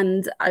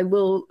 And I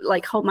will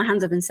like hold my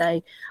hands up and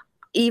say,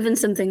 even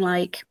something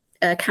like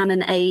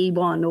Canon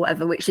A1 or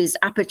whatever, which is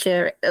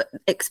aperture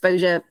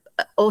exposure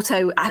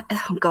auto.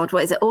 Oh God,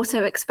 what is it?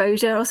 Auto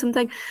exposure or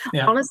something?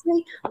 Yeah.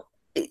 Honestly,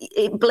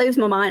 it blows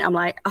my mind. I'm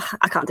like,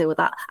 I can't deal with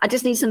that. I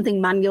just need something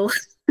manual,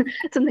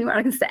 something where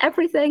I can set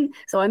everything,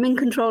 so I'm in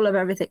control of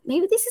everything.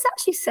 Maybe this is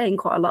actually saying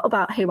quite a lot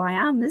about who I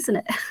am, isn't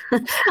it?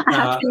 I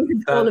have to be in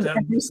control of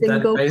every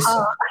single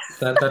part.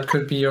 That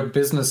could be your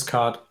business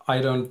card. I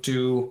don't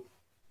do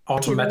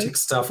automatic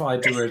stuff. I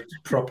do it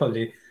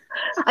properly.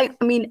 I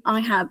mean,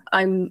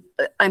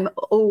 I'm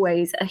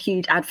always a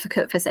huge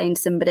advocate for saying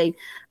to somebody,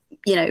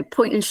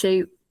 point and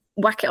shoot,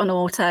 whack it on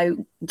auto,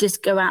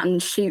 just go out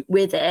and shoot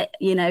with it,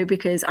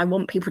 because I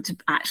want people to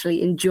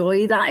actually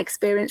enjoy that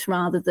experience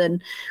rather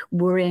than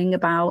worrying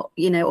about,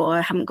 or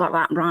I haven't got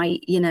that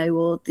right,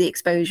 or the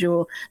exposure,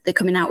 or they're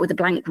coming out with a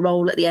blank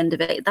roll at the end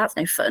of it. That's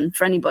no fun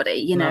for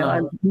anybody, No.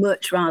 I'd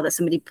much rather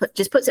somebody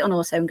just puts it on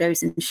auto and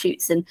goes and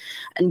shoots and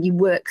you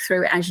work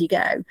through it as you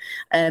go.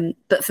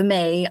 But for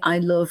me, I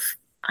love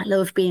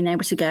being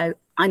able to go,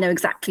 I know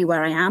exactly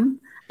where I am.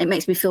 It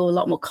makes me feel a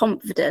lot more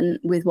confident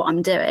with what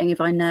I'm doing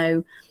if I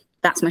know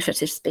that's my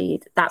shutter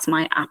speed, that's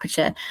my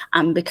aperture.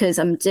 And because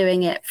I'm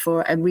doing it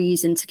for a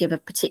reason to give a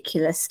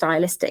particular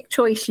stylistic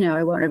choice,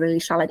 I want a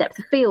really shallow depth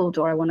of field,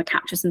 or I want to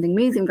capture something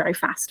moving very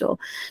fast, or,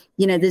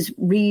 there's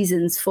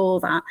reasons for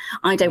that.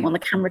 I don't want the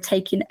camera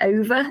taking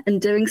over and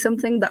doing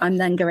something that I'm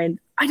then going,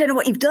 I don't know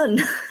what you've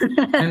done.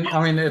 And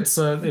I mean,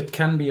 it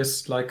can be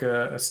like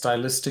a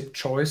stylistic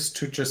choice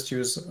to just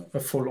use a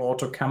full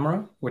auto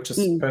camera, which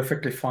is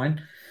perfectly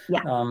fine.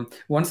 Yeah.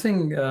 One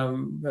thing,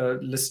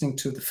 listening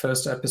to the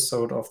first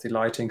episode of the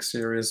lighting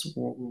series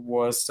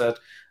was that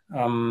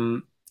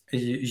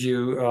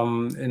you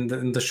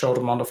in the short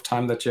amount of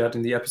time that you had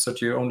in the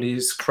episode, you only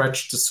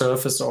scratched the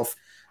surface of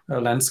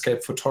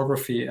landscape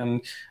photography.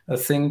 And I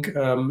think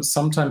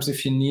sometimes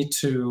if you need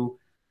to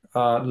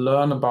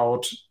learn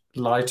about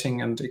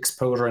lighting and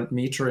exposure and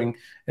metering,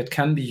 it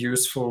can be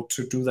useful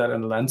to do that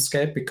in a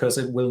landscape because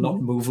it will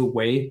not move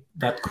away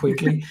that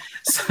quickly.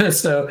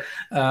 so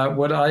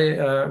what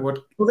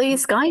the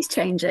sky's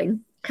changing,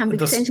 can be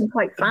changing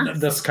quite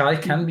fast. The sky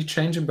can be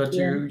changing, but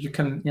you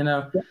can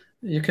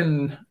you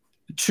can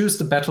choose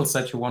the battles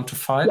that you want to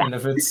fight. And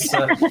if it's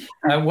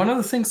one of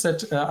the things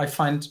that I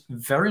find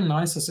very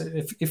nice is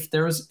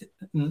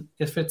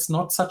if it's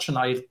not such an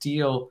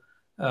ideal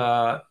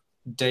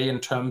day in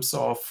terms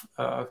of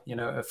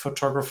a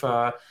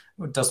photographer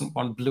who doesn't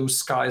want blue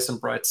skies and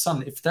bright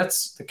sun. If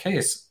that's the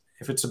case,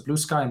 if it's a blue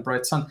sky and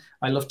bright sun,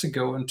 I love to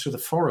go into the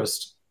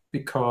forest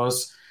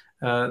because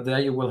there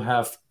you will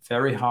have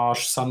very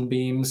harsh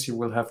sunbeams, you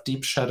will have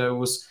deep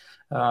shadows,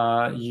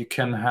 you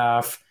can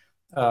have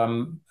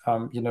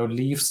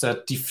leaves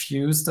that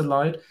diffuse the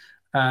light.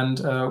 And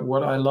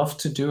what I love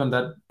to do, and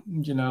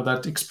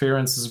that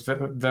experience is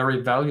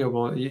very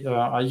valuable.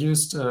 I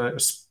used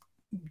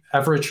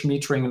average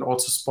metering and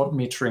also spot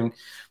metering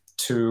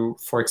to,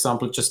 for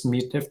example, just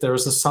if there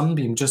is a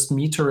sunbeam, just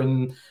meter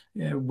in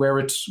where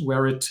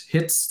it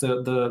hits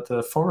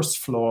the forest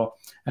floor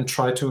and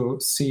try to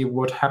see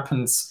what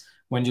happens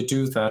when you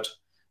do that,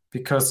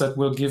 because that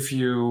will give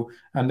you,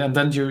 and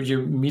then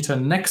you meter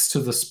next to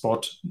the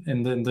spot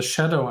in the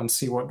shadow and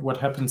see what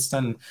happens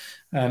then.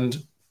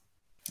 And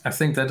I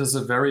think that is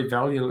a very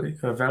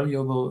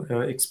valuable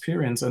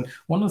experience. And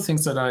one of the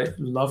things that I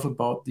love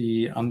about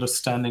the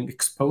Understanding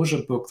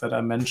Exposure book that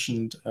I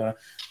mentioned in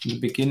the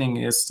beginning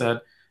is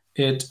that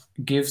it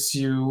gives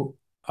you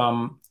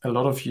a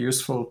lot of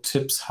useful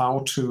tips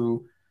how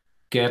to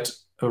get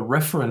a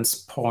reference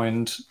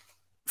point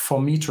for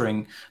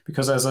metering.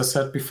 Because as I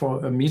said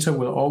before, a meter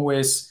will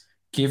always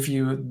give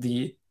you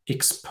the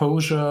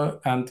exposure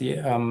and the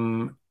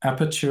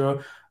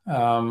aperture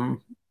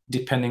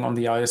depending on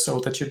the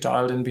ISO that you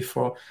dialed in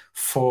before,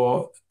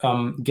 for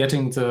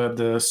getting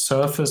the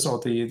surface or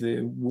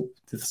the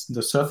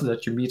surface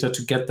that you meter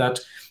to get that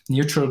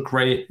neutral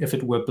gray if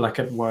it were black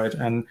and white.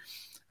 And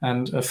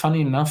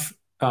funny enough,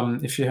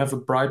 if you have a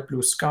bright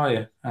blue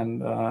sky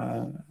and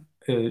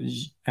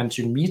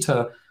you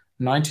meter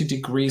 90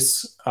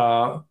 degrees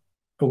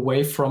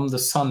away from the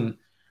sun,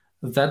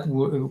 that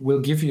will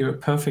give you a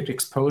perfect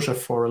exposure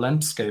for a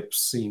landscape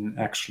scene,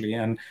 actually.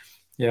 And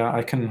yeah,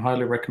 I can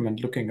highly recommend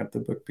looking at the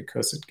book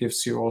because it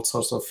gives you all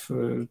sorts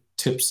of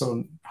tips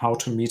on how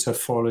to meter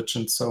foliage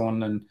and so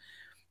on, and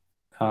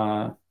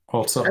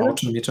also how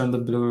to meter in the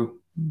blue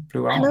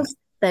hour. I love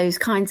those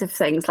kinds of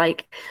things.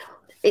 Like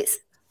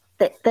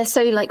they're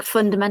so like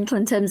fundamental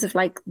in terms of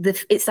like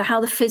how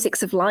the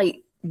physics of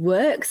light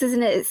works,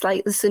 isn't it? It's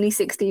like the Sunny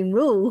 16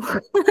 rule,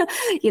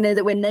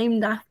 that we're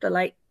named after.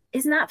 Like,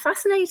 isn't that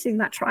fascinating?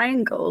 That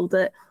triangle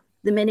that.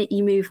 The minute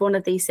you move one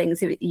of these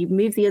things, if you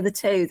move the other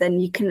two, then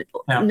you can,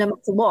 no matter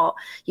what,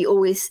 you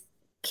always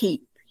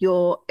keep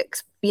your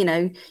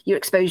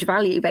exposure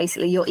value,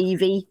 basically your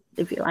EV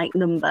if you like,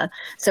 number.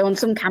 So on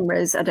some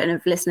cameras, I don't know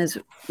if listeners,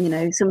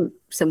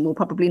 some will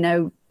probably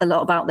know a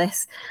lot about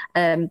this,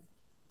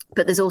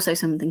 but there's also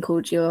something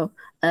called your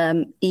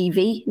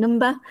EV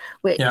number,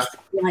 which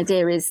the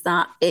idea is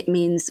that it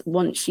means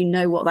once you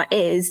know what that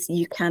is,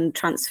 you can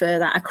transfer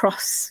that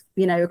across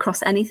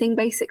anything,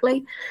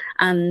 basically.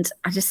 And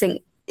I just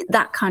think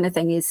that kind of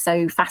thing is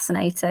so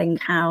fascinating,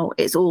 how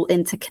it's all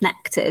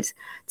interconnected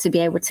to be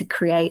able to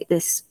create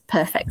this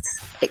perfect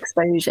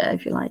exposure,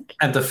 if you like.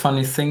 And the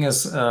funny thing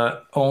is,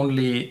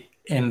 only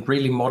in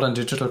really modern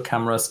digital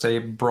cameras, they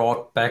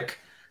brought back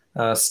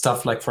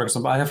stuff like, for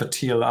example, I have a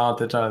TLR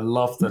that I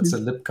love, that's a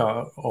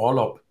Lipka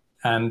Orlop,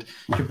 and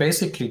you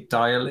basically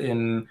dial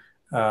in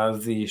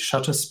the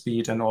shutter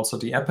speed and also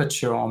the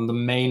aperture on the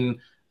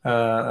main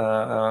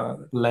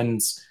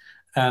lens.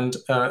 And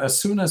as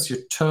soon as you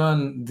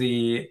turn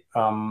the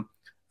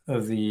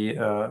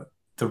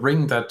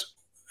ring that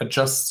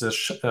adjusts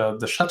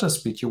the shutter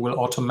speed, you will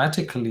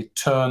automatically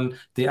turn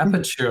the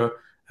aperture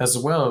as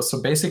well.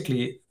 So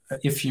basically,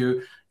 if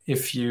you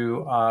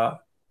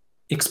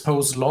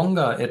expose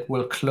longer, it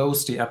will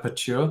close the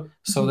aperture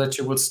so that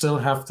you will still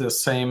have the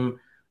same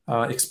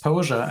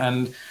exposure.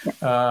 And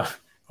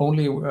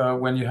only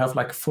when you have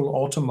like full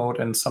auto mode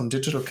in some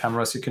digital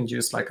cameras, you can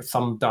use like a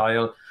thumb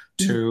dial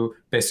to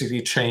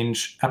basically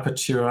change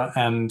aperture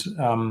and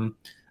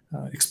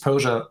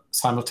exposure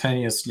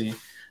simultaneously.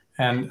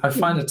 And I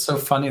find it so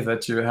funny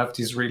that you have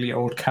these really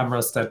old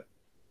cameras that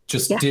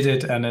just did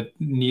it, and it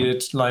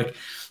needed like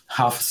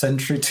half a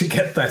century to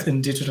get that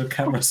in digital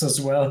cameras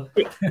as well.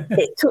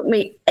 It took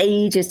me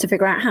ages to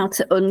figure out how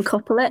to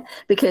uncouple it,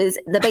 because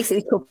they're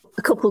basically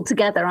coupled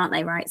together, aren't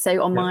they? Right.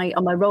 So on my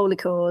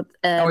Rolleicord,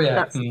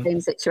 that's the same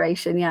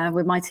situation. Yeah,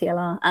 with my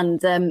TLR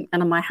and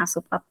on my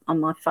Hasselblad on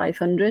my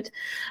 500,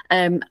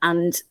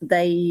 and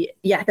they're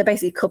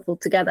basically coupled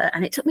together.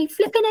 And it took me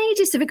flipping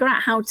ages to figure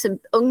out how to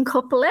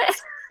uncouple it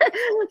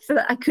so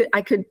that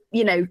I could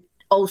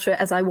alter it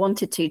as I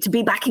wanted to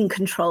be back in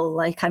control,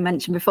 like I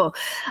mentioned before.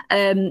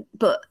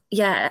 But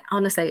yeah,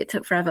 honestly, it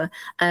took forever.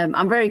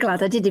 I'm very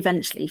glad I did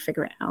eventually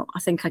figure it out. I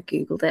think I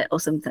Googled it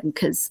or something,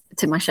 because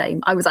to my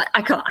shame, I was like,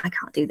 I can't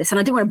do this. And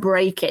I didn't want to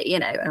break it,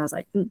 and I was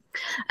like,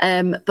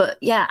 but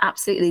yeah,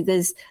 absolutely.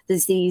 There's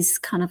these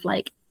kind of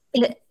like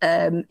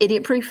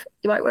idiot proof,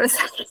 you might want to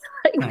say,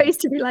 like ways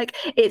to be like,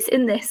 it's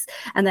in this.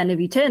 And then if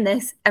you turn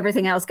this,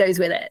 everything else goes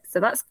with it.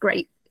 So that's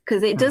great,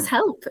 because it does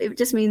help. It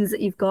just means that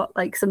you've got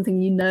like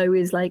something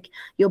is like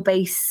your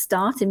base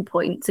starting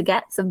point to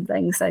get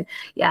something. So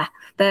yeah,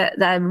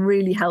 they're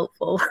really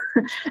helpful.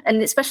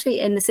 And especially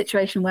in the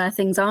situation where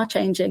things are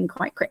changing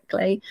quite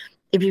quickly,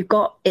 if you've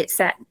got it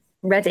set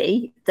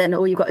ready, then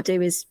all you've got to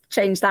do is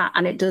change that,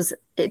 and it does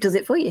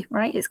it for you,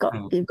 right? You've got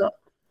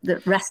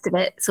the rest of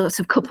it sort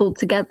of coupled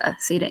together,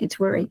 so you don't need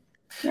to worry.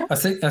 Yeah. I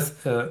think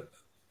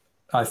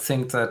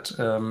that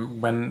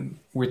when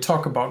we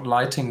talk about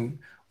lighting,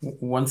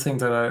 one thing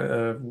that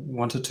I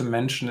wanted to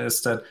mention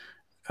is that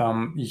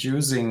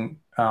using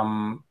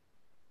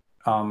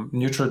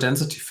neutral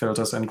density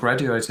filters and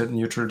graduated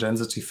neutral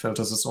density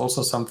filters is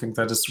also something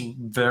that is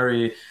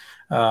very,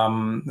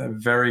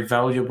 very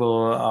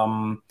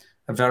valuable,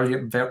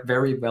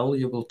 very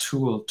valuable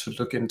tool to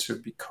look into,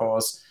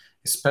 because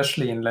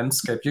especially in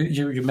landscape,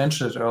 you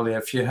mentioned it earlier,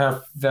 if you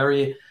have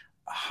very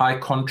high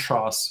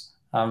contrast,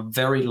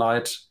 very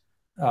light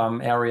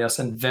areas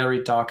and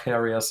very dark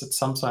areas, it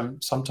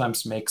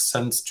sometimes makes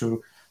sense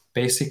to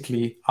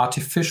basically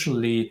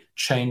artificially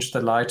change the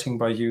lighting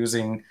by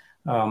using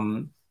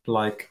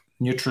like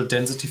neutral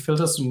density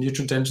filters. A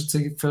neutral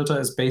density filter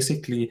is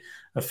basically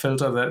a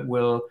filter that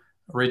will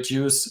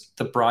reduce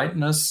the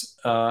brightness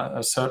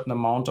a certain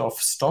amount of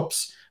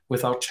stops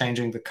without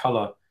changing the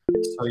color.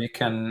 So you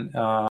can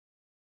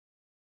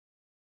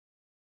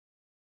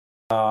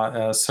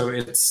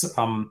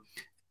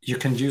you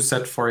can use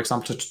that, for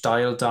example, to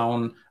dial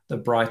down the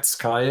bright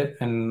sky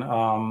and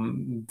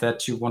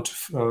that you want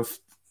to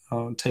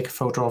take a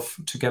photo of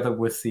together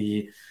with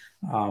the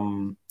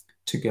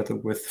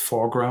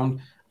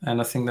foreground. And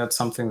I think that's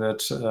something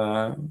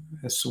that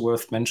is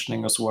worth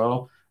mentioning as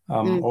well.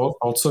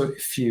 Also,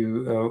 if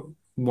you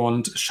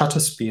want shutter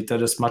speed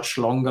that is much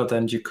longer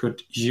than you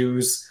could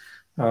use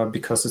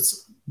because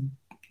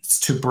it's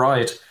too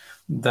bright,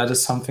 that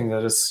is something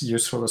that is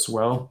useful as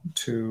well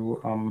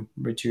to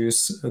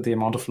reduce the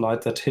amount of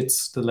light that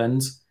hits the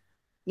lens.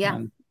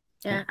 Yeah,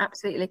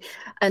 absolutely.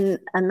 And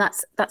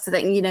that's the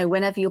thing,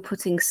 whenever you're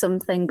putting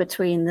something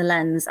between the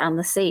lens and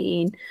the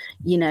scene,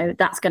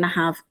 that's going to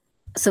have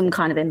some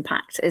kind of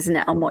impact, isn't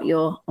it, on what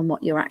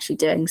you're actually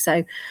doing.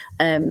 So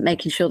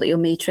making sure that you're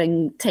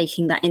metering,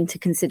 taking that into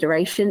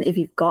consideration if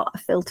you've got a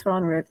filter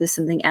on or if there's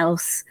something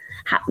else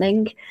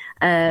happening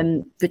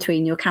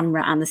between your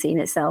camera and the scene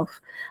itself,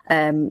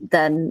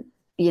 then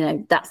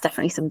that's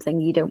definitely something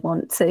you don't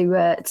want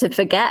to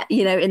forget,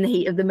 in the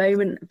heat of the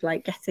moment of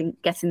like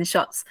getting the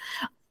shots.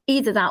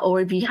 Either that,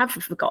 or if you have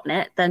forgotten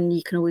it, then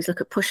you can always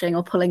look at pushing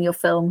or pulling your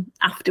film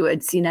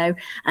afterwards,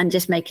 and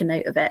just make a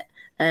note of it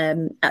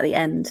at the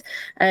end.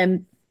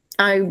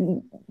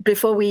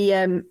 before we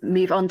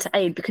move on to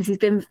Aid, because he's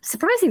been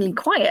surprisingly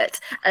quiet.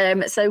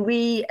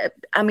 Basically,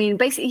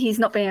 he's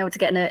not been able to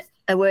get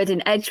a word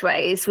in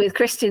edgeways with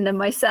Christian and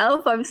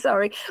myself. I'm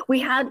sorry. We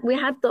had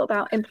thought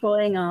about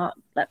employing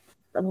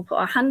we'll put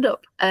our hand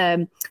up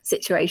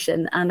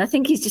situation, and I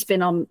think he's just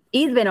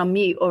either been on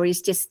mute or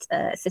he's just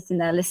sitting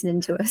there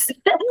listening to us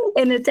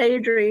in a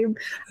daydream.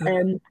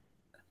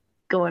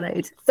 Go on,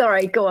 Aid.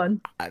 Sorry, go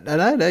on.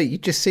 No. You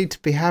just seem to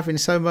be having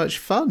so much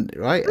fun,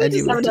 right? We're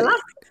just having a laugh.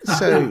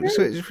 So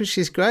which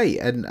is great,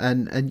 and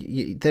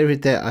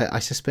there I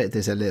suspect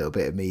there's a little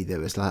bit of me that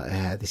was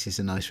like, this is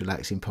a nice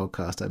relaxing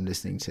podcast I'm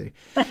listening to.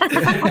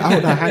 Oh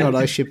no, hang on,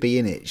 I should be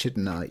in it,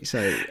 shouldn't I?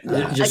 So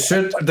you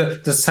should.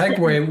 The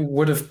segue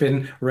would have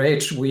been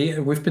Rach.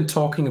 We've been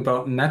talking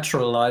about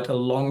natural light a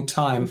long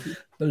time.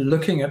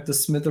 Looking at the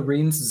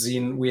Smithereens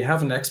zine, we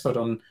have an expert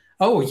on.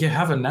 Oh, you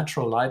have a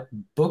natural light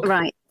book,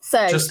 right?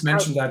 So just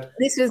mention that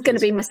this was going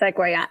to be my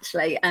segue,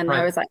 actually, and right.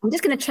 I was like, I'm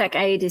just going to check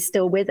Aid is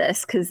still with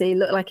us because he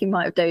looked like he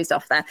might have dozed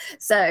off there.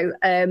 So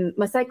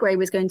my segue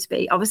was going to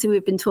be, obviously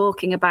we've been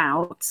talking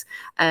about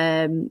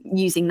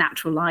using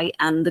natural light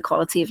and the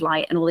quality of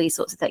light and all these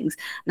sorts of things.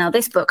 Now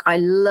this book I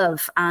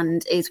love,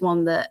 and is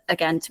one that,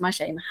 again, to my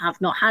shame,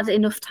 have not had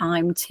enough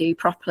time to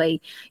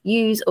properly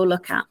use or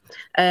look at,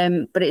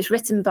 but it's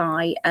written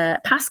by a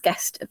past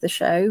guest of the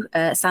show,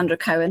 Sandra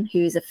Cohen, who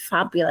is a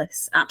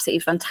fabulous,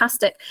 absolutely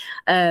fantastic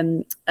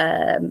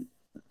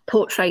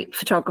portrait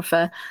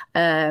photographer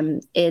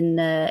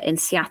in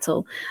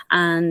Seattle,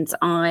 and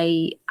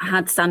I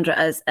had Sandra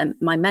as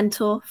my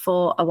mentor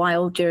for a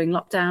while during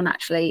lockdown.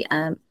 Actually,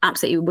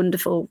 absolutely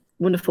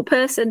wonderful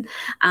person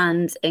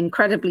and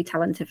incredibly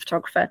talented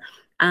photographer.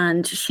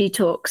 And she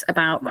talks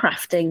about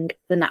crafting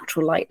the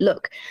natural light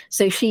look.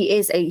 So she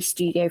is a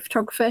studio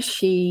photographer.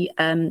 She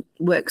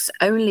works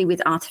only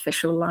with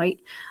artificial light,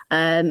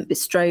 with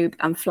strobe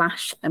and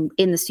flash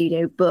in the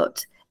studio,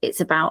 but it's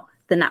about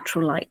the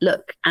natural light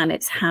look, and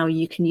it's how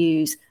you can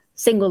use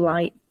single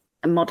light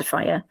and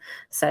modifier.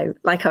 So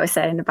like I was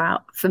saying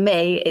about, for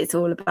me, it's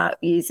all about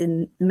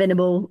using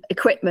minimal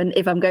equipment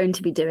if I'm going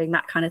to be doing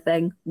that kind of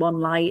thing,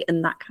 one light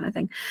and that kind of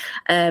thing,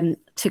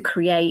 to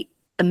create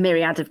a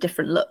myriad of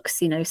different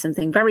looks,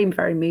 something very,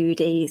 very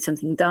moody,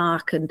 something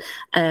dark, and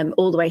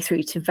all the way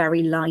through to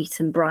very light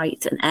and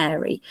bright and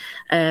airy,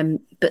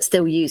 but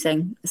still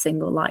using a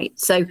single light.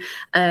 So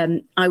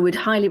I would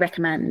highly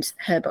recommend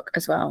her book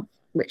as well,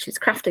 which is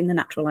Crafting the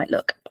Natural Light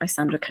Look by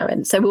Sandra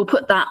Cohen. So we'll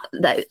put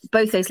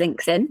both those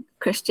links in,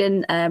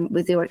 Christian,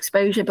 with your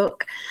exposure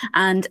book,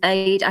 and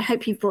Aid, I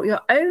hope you've brought your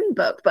own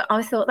book, but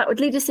I thought that would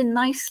lead us in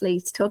nicely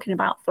to talking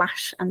about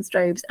flash and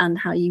strobes and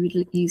how you would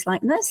use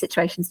light in those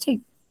situations too.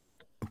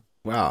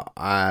 Well,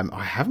 I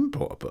haven't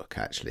brought a book,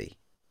 actually.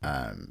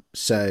 Yeah.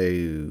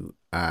 You're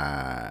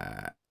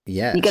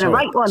going to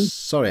write one?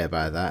 Sorry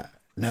about that.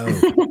 No. I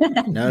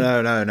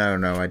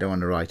don't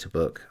want to write a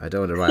book. I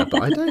don't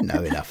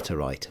know enough to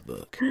write a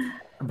book.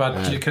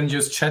 But you can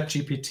use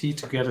ChatGPT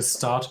to get a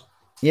start.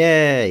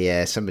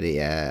 Yeah. Somebody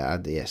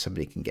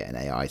can get an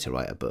AI to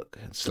write a book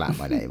and slap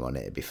my name on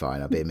it. It'd be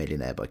fine. I'll be a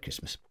millionaire by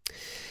Christmas.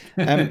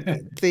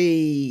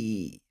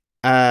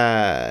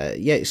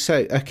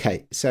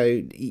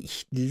 So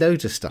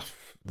loads of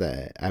stuff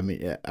there. I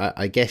mean,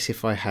 I guess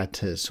if I had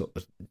to sort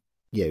of,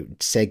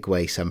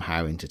 segue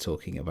somehow into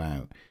talking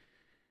about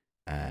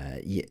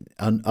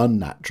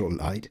unnatural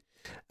light,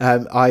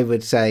 I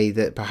would say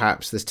that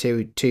perhaps there's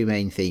two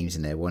main themes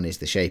in there. One is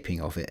the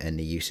shaping of it and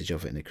the usage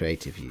of it and the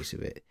creative use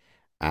of it,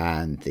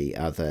 and the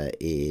other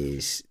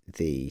is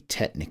the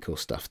technical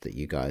stuff that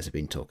you guys have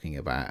been talking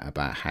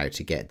about how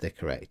to get the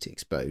correct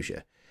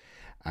exposure.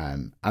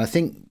 And I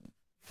think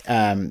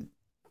when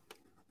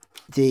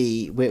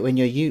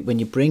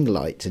you bring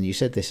lights, and you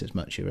said this as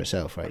much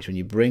yourself, right? When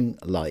you bring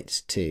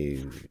lights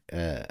to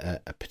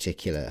a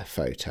particular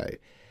photo,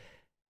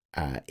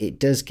 it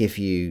does give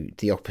you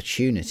the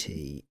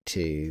opportunity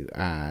to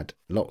add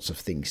lots of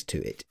things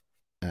to it.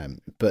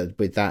 But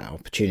with that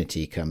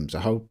opportunity comes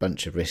a whole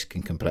bunch of risk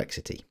and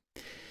complexity.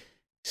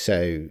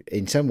 So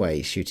in some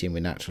ways, shooting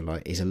with natural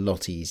light is a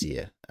lot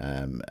easier,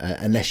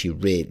 unless you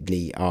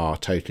really are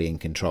totally in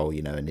control,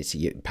 and it's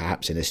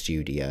perhaps in a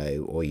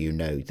studio, or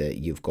that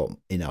you've got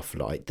enough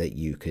light that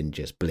you can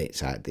just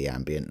blitz out the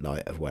ambient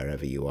light of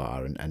wherever you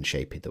are and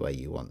shape it the way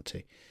you want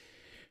to.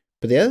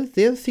 But the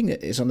other thing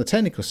that is on the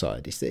technical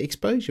side is that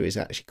exposure is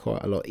actually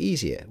quite a lot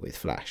easier with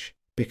flash,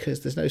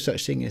 because there's no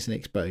such thing as an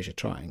exposure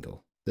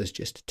triangle. There's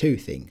just two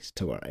things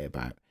to worry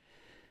about.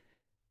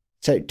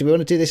 So do we want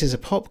to do this as a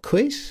pop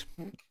quiz?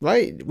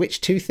 Right?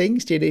 Which two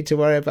things do you need to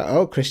worry about?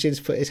 Oh, Christian's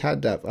put his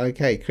hand up.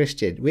 Okay,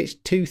 Christian,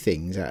 which two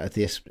things out of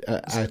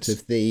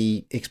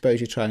the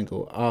exposure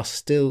triangle are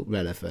still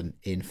relevant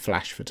in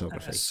flash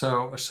photography?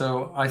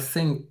 So I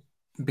think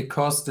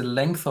because the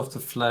length of the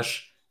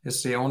flash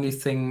is the only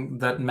thing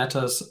that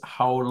matters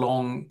how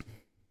long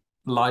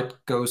light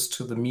goes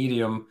to the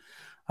medium,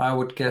 I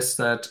would guess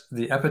that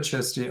the aperture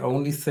is the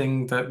only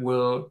thing that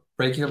will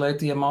regulate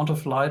the amount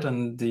of light,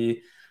 and the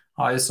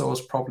ISO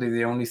is probably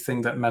the only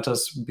thing that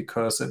matters,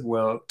 because it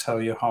will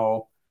tell you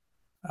how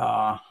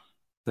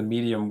the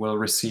medium will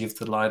receive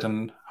the light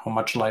and how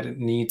much light it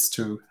needs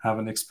to have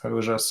an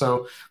exposure.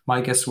 So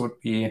my guess would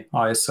be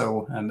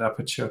ISO and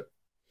aperture.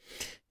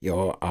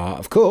 You are,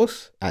 of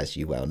course, as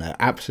you well know,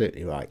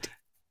 absolutely right.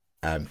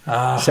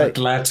 So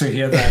glad to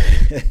hear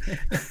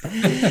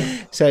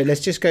that. So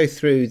let's just go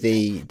through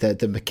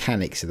the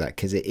mechanics of that,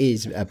 because it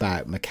is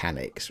about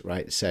mechanics,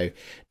 right? So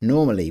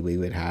normally we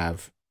would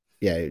have,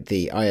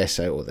 the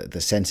ISO, or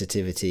the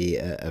sensitivity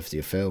of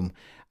your film.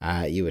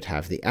 You would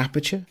have the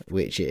aperture,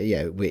 which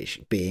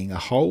being a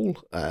hole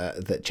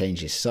that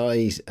changes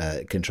size,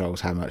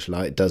 controls how much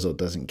light does or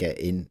doesn't get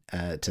in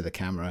to the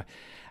camera.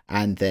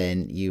 And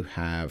then you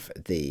have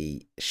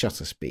the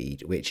shutter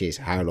speed, which is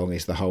how long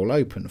is the hole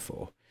open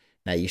for.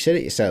 Now, you said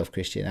it yourself,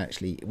 Christian,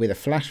 actually, with a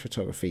flash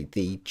photography,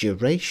 the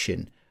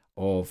duration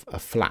of a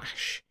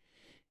flash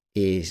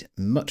is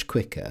much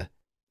quicker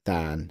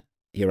than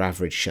your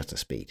average shutter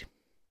speed.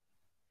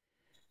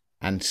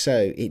 And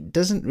so it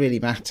doesn't really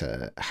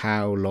matter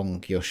how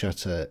long your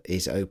shutter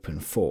is open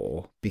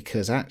for,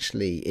 because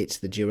actually it's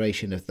the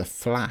duration of the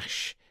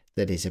flash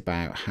that is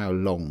about how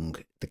long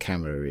the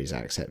camera is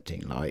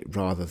accepting light,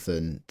 rather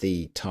than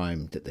the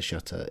time that the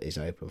shutter is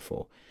open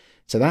for.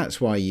 So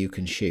that's why you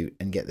can shoot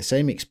and get the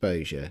same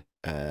exposure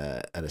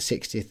at a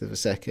 60th of a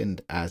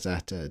second as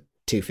at a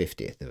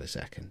 250th of a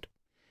second.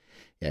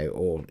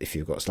 Or if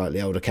you've got slightly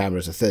older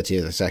cameras, a 30th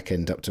of a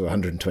second up to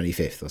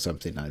 125th or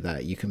something like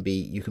that. You can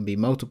be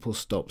multiple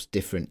stops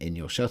different in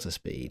your shutter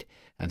speed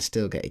and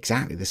still get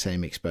exactly the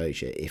same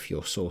exposure if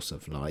your source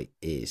of light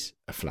is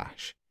a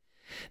flash.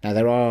 Now,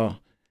 there are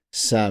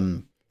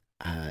some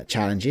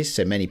challenges.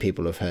 So many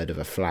people have heard of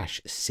a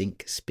flash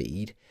sync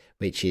speed,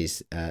 which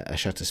is a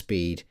shutter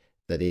speed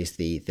that is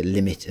the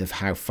limit of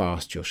how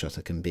fast your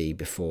shutter can be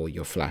before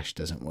your flash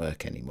doesn't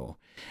work anymore.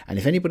 And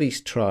if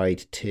anybody's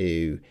tried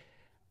to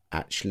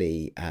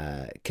actually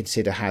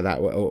consider how that,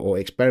 or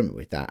experiment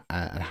with that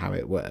and how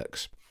it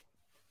works,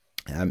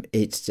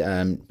 it's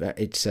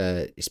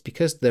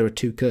because there are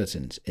two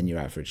curtains in your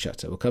average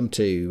shutter. We'll come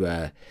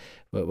to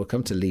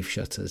leaf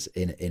shutters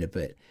in a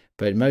bit.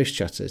 But in most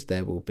shutters,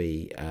 there will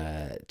be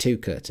two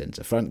curtains,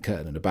 a front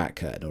curtain and a back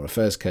curtain, or a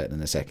first curtain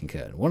and a second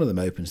curtain. One of them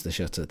opens the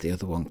shutter, the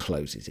other one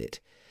closes it.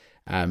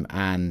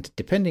 And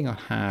depending on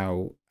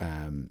how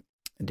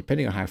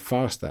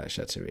fast that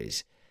shutter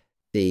is,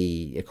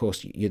 of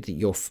course,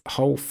 your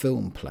whole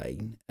film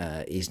plane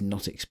is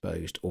not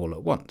exposed all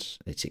at once.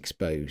 It's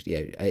exposed.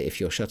 If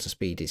your shutter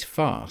speed is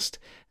fast,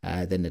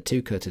 then the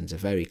two curtains are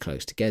very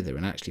close together,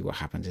 and actually, what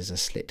happens is a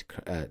slit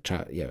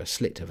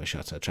of a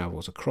shutter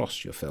travels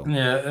across your film.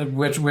 Yeah,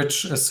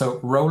 so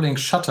rolling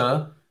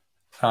shutter,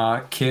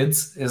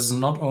 kids, is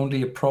not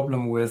only a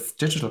problem with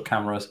digital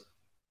cameras.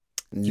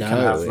 You can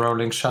have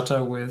rolling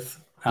shutter with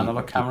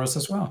analog cameras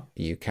as well.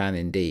 You can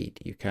indeed.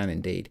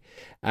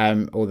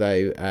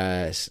 Although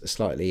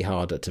slightly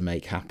harder to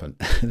make happen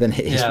than it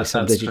is with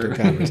some digital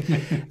cameras.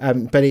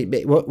 But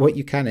what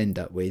you can end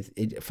up with,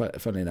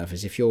 funnily enough,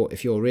 is if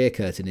your rear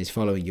curtain is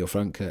following your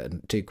front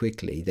curtain too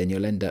quickly, then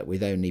you'll end up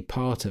with only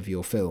part of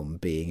your film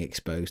being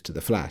exposed to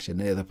the flash and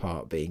the other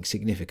part being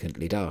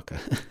significantly darker.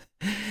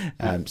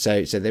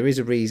 So there is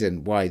a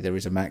reason why there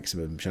is a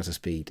maximum shutter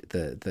speed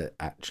that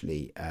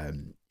actually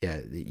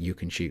you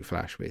can shoot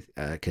flash with,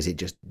 because it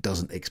just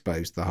doesn't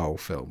expose the whole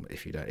film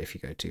if you go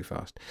too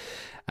fast.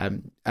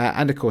 And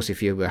of course,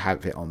 if you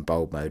have it on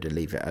bulb mode and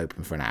leave it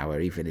open for an hour,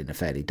 even in a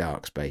fairly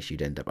dark space,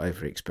 you'd end up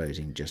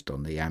overexposing just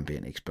on the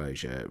ambient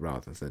exposure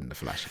rather than the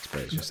flash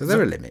exposure. So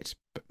there are limits.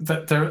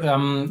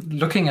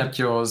 Looking at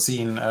your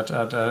zine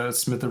at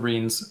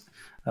Smithereens,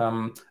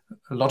 a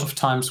lot of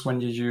times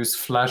when you use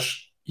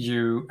flash,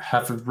 you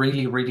have a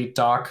really, really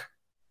dark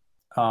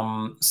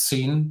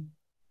scene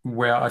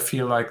where I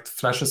feel like the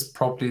flash is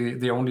probably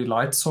the only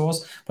light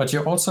source. But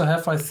you also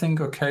have, I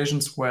think,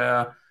 occasions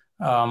where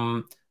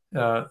the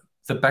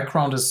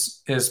background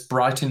is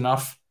bright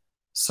enough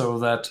so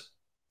that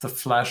the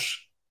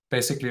flash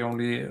basically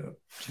only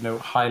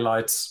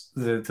highlights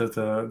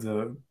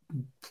the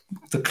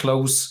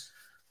close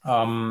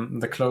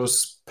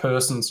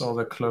persons or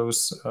the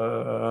close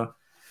the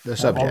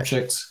subject.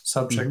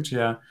 Mm-hmm.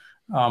 Yeah.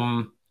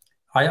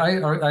 I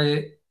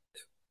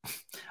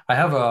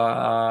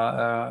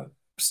have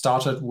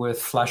started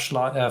with flash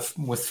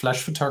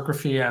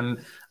photography,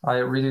 and I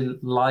really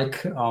I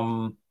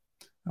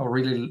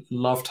really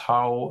loved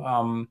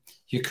how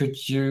you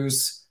could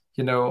use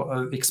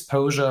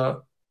exposure,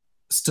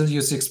 still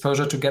use the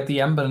exposure to get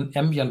the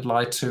ambient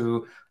light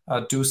to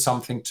do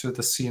something to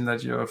the scene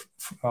that you're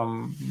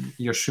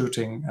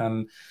shooting,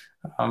 and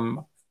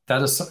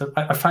that is,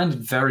 I find it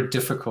very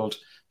difficult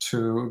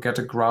to get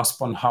a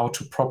grasp on how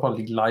to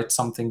properly light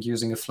something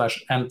using a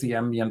flash and the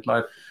ambient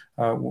light.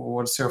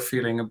 What's your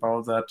feeling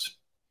about that?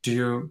 Do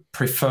you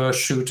prefer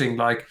shooting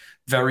like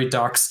very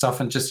dark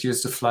stuff and just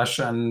use the flash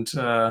and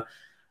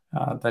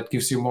that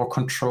gives you more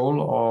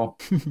control, or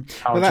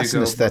how well, that's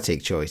an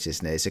aesthetic choice,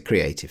 isn't it? It's a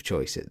creative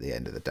choice at the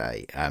end of the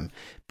day.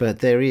 But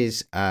there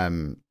is,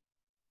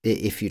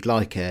 if you'd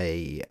like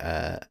a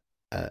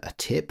a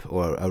tip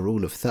or a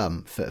rule of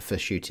thumb for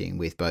shooting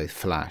with both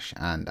flash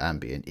and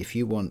ambient. If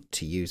you want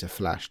to use a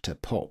flash to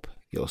pop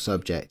your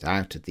subject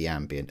out of the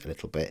ambient a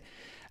little bit,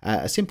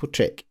 a simple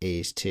trick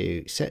is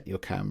to set your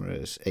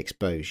camera's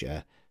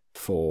exposure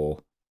for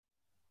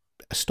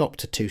a stop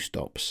to 2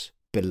 stops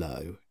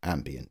below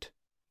ambient.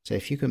 So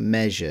if you can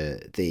measure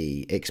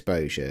the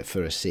exposure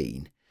for a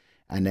scene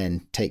and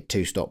then take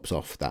 2 stops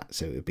off that,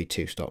 so it would be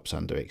 2 stops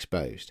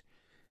underexposed,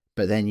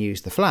 but then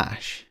use the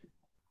flash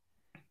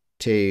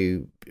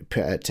to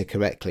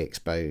correctly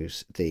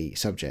expose the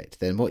subject,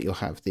 then what you'll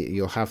have then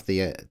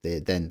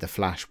the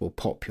flash will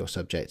pop your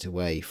subject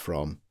away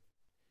from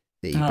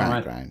the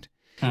background.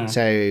 Right.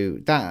 So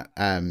that,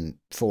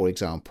 for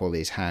example,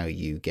 is how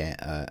you get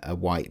a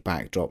white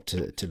backdrop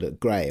to look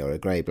grey, or a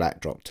grey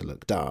backdrop to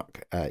look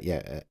dark. When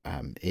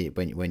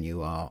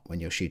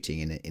you're shooting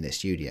in a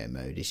studio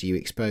mode, is you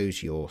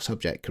expose your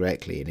subject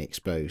correctly and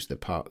expose the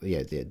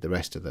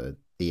rest of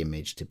the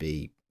image to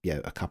be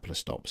a couple of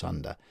stops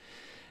under.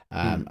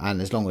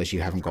 And as long as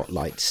you haven't got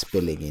light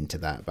spilling into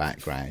that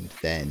background,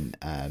 then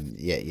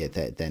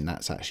then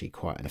that's actually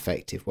quite an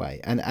effective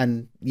way.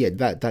 And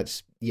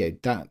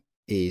that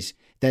is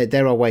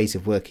there are ways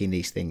of working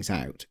these things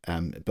out,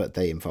 but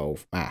they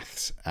involve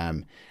maths,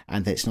 and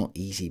it's not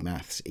easy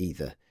maths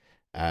either.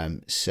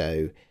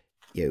 So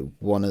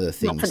one of the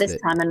things, not for this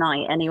time of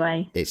night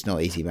anyway. It's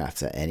not easy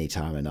maths at any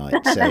time of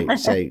night.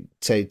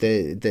 So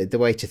the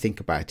way to think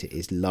about it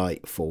is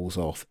light falls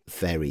off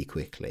very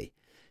quickly.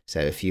 So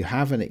if you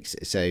have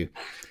the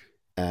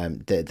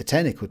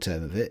technical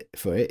term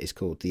for it is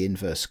called the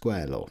inverse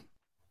square law,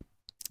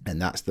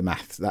 and that's the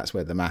maths. That's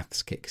where the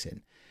maths kicks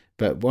in.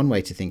 But one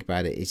way to think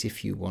about it is,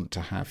 if you want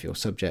to have your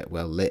subject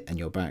well lit and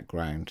your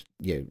background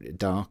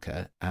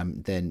darker,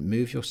 then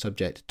move your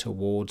subject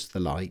towards the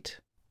light,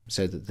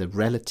 so that the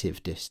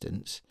relative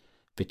distance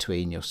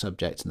between your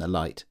subject and the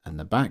light and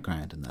the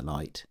background and the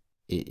light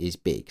is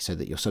big, so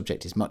that your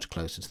subject is much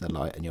closer to the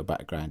light and your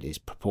background is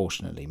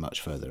proportionally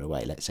much further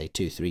away, let's say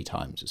 2-3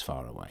 times as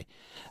far away.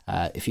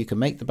 If you can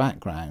make the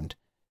background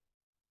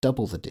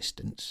double the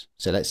distance,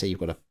 so let's say you've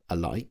got a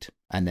light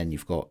and then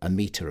you've got 1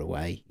 meter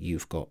away,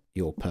 you've got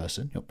your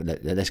person.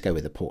 Let's go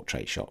with a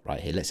portrait shot right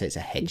here. Let's say it's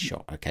a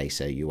headshot. Okay,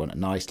 so you want a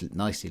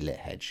nicely lit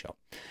headshot.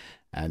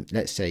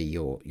 Let's say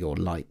your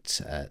light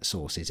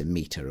source is 1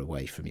 meter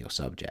away from your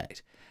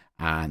subject,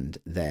 and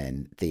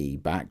then the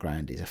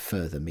background is a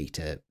further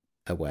meter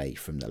away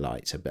from the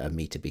light, so 1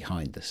 meter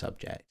behind the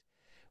subject.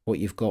 What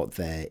you've got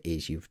there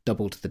is you've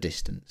doubled the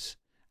distance,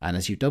 and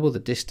as you double the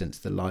distance,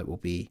 the light will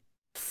be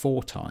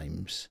 4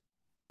 times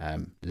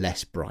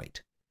less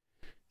bright.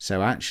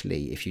 So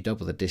actually, if you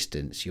double the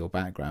distance, your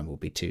background will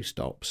be 2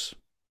 stops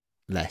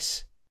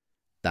less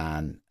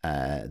than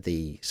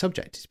the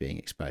subject is being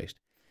exposed.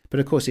 But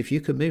of course, if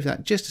you can move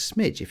that just a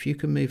smidge, if you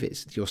can move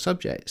your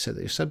subject so that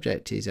your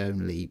subject is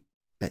only,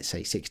 let's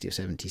say, 60 or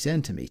 70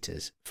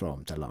 centimeters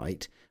from the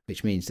light,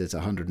 which means there's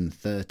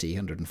 130,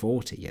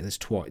 140, there's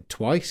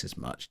twice as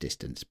much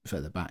distance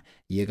further back,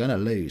 you're going to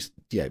lose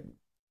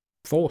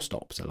 4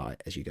 stops of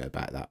light as you go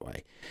back that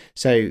way.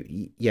 So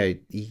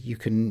you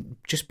can,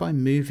 just by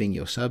moving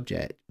your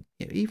subject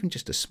even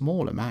just a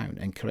small amount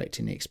and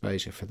correcting the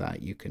exposure for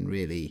that, you can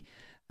really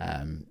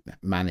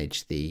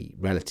manage the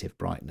relative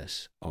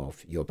brightness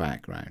of your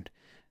background.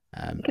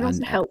 It can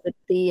also help with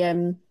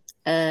the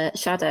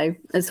shadow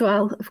as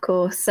well, of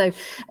course. So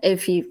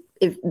if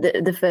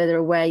the further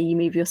away you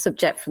move your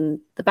subject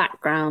from the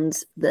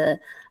background, the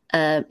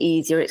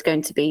easier it's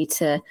going to be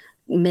to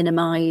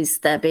minimize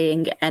there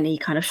being any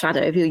kind of shadow.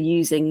 If you're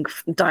using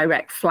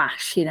direct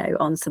flash,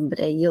 on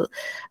somebody,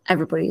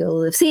 everybody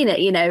will have seen it,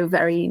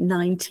 very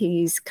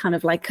 90s kind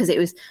of like, because it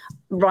was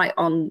right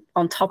on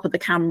top of the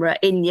camera,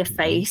 in your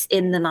face,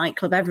 in the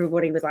nightclub.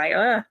 Everybody was like,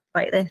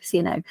 like this,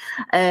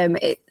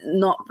 It's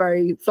not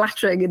very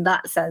flattering in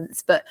that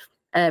sense, but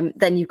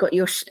then you've got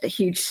your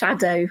huge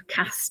shadow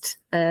cast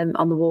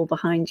on the wall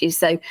behind you.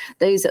 So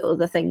those are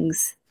other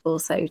things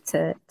also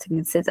to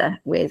consider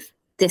with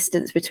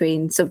distance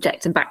between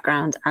subject and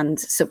background and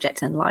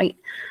subject and light.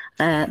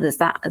 There's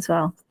that as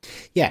well.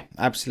 Yeah,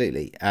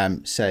 absolutely.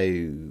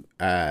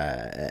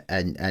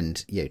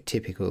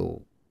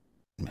 Typical,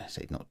 I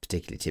say not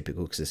particularly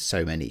typical because there's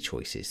so many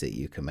choices that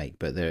you can make,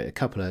 but there are a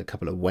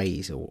couple of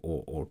ways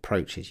or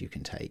approaches you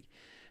can take.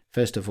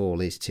 First of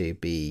all is to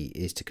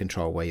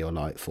control where your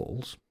light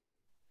falls.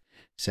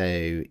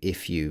 So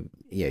if you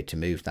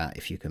can move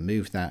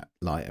that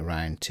light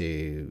around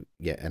to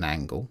an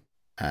angle,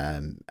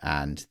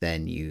 and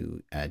then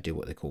you do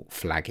what they call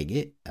flagging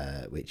it,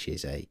 which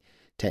is a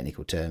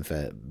technical term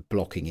for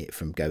blocking it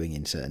from going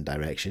in certain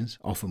directions,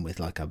 often with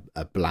like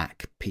a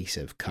black piece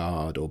of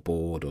card or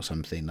board or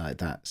something like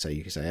that. So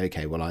you can say,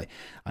 okay, well, I'm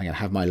going to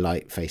have my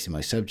light facing my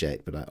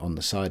subject, but on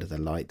the side of the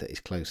light that is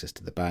closest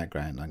to the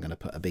background, I'm going to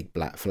put a big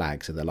black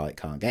flag so the light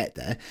can't get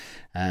there.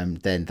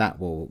 Then that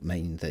will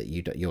mean that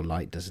your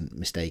light doesn't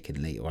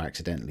mistakenly or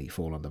accidentally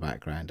fall on the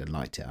background and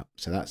light it up.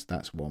 So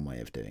that's one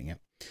way of doing it.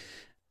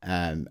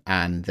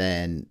 And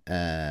then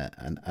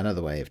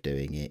another way of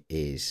doing it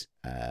is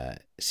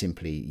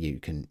simply you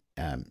can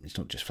it's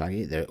not just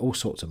flagging. There are all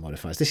sorts of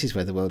modifiers. This is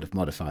where the world of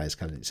modifiers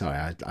comes in. Sorry,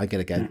 I got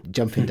to go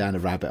jumping down a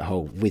rabbit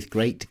hole with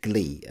great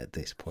glee at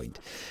this point,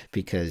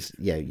 because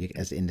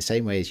as in the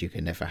same way as you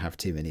can never have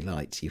too many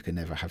lights, you can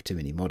never have too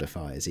many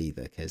modifiers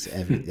either, because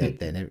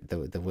then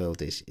the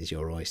world is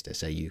your oyster.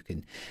 So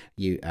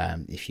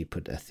if you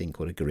put a thing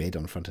called a grid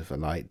on front of a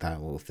light,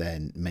 that will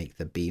then make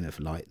the beam of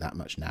light that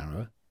much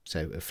narrower.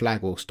 So a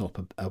flag will stop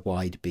a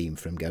wide beam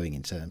from going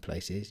in certain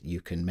places. You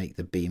can make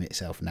the beam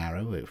itself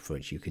narrow, for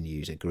which you can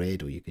use a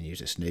grid, or you can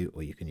use a snoot,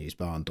 or you can use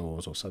barn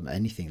doors, or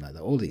anything like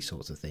that. All these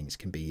sorts of things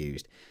can be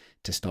used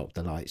to stop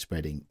the light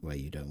spreading where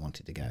you don't want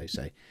it to go.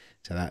 So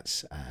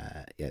that's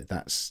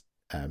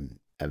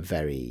a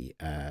very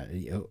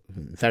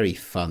very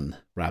fun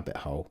rabbit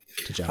hole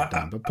to jump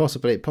down, but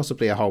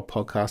possibly a whole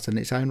podcast in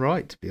its own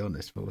right, to be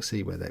honest. But we'll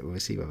see where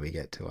we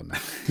get to on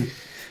that.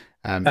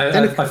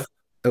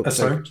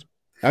 Sorry.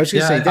 I was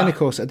going to say, then of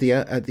course, at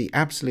the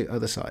absolute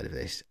other side of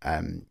this,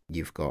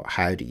 you've got,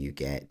 how do you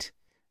get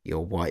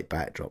your white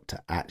backdrop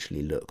to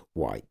actually look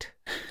white?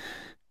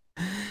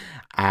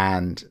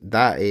 And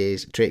that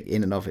is a trick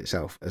in and of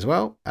itself as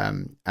well.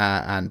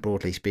 And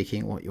broadly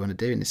speaking, what you want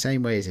to do, in the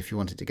same way as if you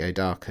wanted to go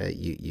darker,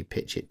 you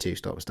pitch it 2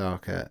 stops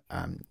darker.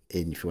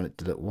 If you want it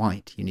to look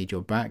white, you need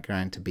your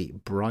background to be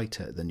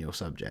brighter than your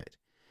subject,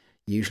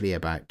 usually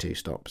about 2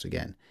 stops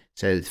again.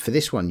 So for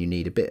this one, you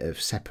need a bit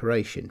of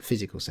separation,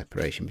 physical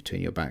separation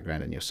between your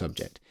background and your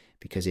subject.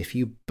 Because if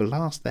you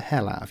blast the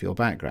hell out of your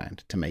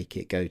background to make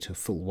it go to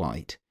full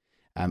white,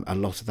 a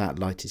lot of that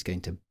light is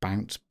going to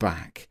bounce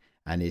back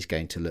and is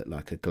going to look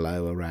like a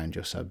glow around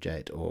your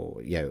subject,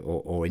 or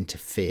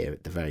interfere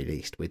at the very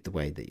least with the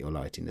way that you're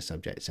lighting the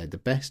subject. So the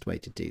best way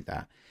to do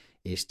that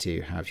is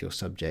to have your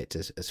subject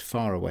as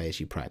far away as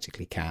you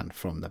practically can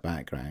from the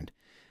background.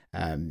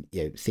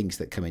 Things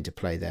that come into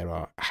play there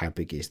are, how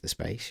big is the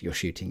space you're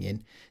shooting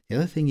in? The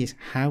other thing is,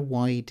 how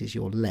wide is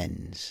your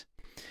lens?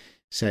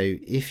 So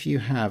if you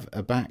have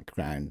a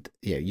background,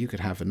 you could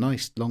have a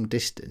nice long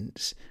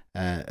distance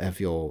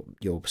of your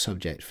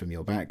subject from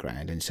your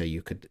background, and so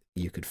you could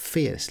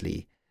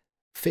fearlessly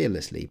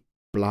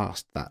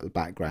blast that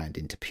background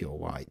into pure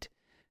white.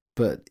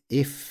 But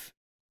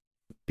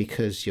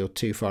because you're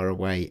too far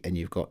away and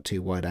you've got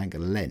too wide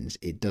angle a lens,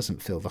 it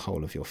doesn't fill the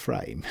whole of your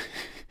frame,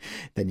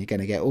 then you're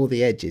going to get all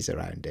the edges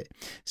around it.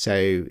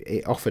 So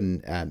it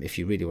often, if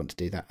you really want to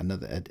do that,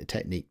 a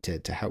technique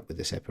to help with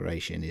the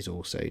separation is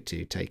also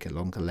to take a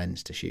longer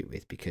lens to shoot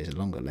with, because a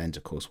longer lens,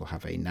 of course, will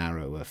have a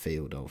narrower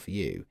field of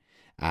view,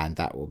 and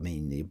that will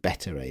mean you're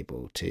better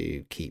able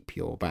to keep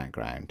your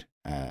background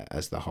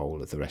as the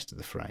whole of the rest of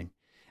the frame.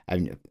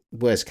 And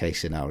worst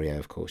case scenario,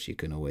 of course, you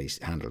can always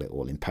handle it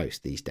all in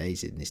post these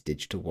days in this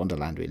digital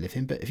wonderland we live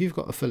in. But if you've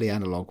got a fully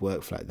analog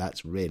workflow,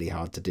 that's really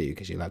hard to do,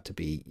 because you have to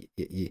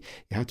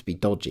be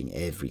dodging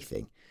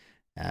everything,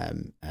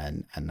 and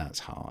that's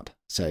hard.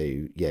 So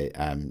if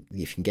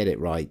you can get it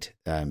right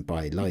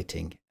by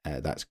lighting,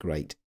 that's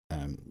great.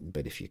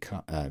 But if you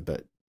can't,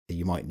 but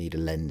you might need a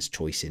lens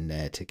choice in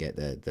there to get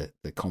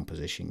the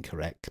composition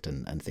correct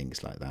and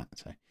things like that.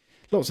 So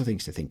lots of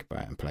things to think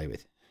about and play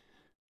with.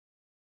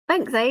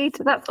 Thanks, Aid.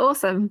 That's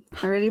awesome.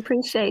 I really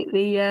appreciate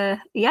the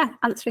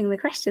answering the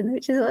question,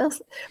 which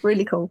is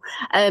really cool.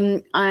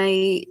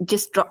 I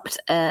just dropped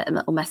a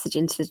little message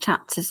into the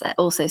chat to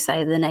also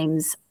say the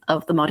names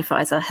of the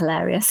modifiers are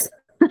hilarious.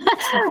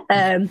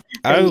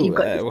 You've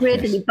got your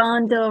grid and your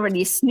barn door and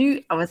your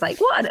snoot. I was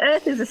like, what on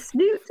earth is a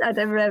snoot? I'd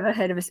never ever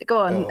heard of it. Go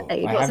on,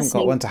 Aid, I haven't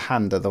got one to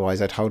hand,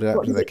 otherwise I'd hold it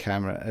up to the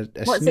camera.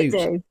 What's it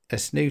do? A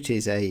snoot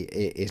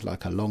is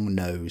like a long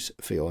nose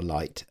for your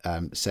light.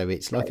 So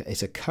it's like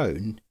it's a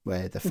cone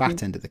where the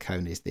fat end of the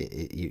cone is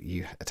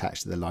you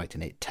attach to the light,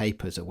 and it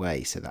tapers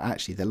away, so that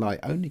actually the light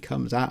only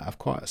comes out of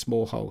quite a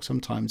small hole,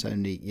 sometimes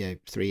only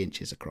 3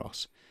 inches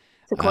across.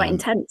 So quite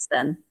intense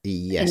then.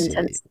 Yes, an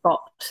intense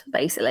spot,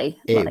 basically.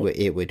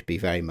 It would be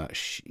very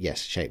much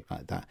shaped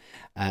like that.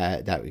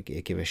 That would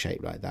give a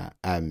shape like that.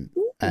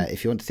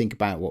 If you want to think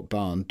about what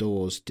barn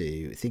doors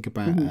do, think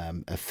about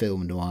a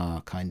film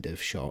noir kind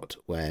of shot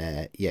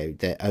where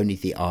only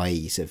the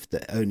eyes of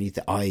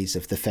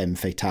the femme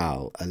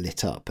fatale are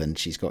lit up, and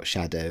she's got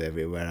shadow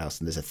everywhere else,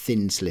 and there's a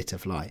thin slit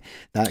of light.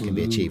 That can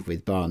be achieved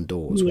with barn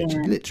doors, which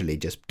are literally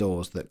just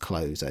doors that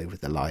close over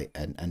the light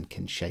and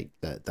can shape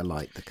the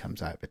light that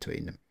comes out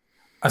between them.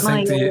 I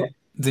think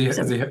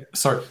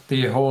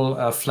the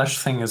whole flash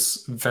thing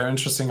is very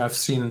interesting. I've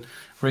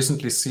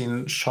recently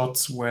seen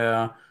shots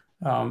where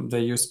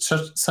they used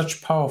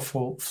such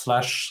powerful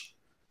flashes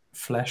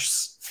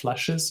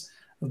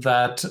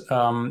that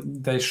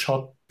they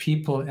shot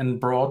people in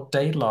broad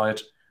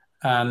daylight,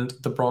 and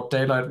the broad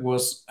daylight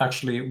was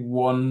actually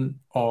 1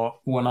 or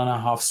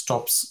 1.5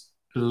 stops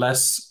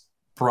less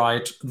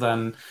bright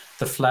than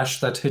the flash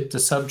that hit the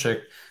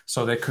subject.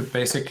 So they could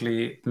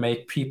basically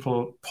make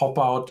people pop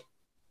out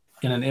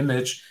in an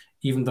image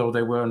even though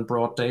they were in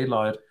broad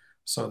daylight.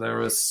 So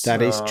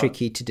that is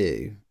tricky to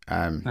do,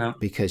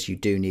 because you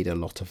do need a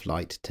lot of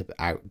light to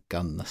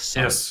outgun the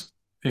sun. Yes,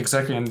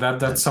 exactly, and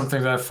that's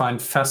something that I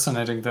find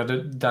fascinating,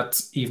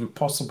 that's even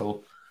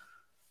possible.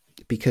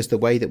 because the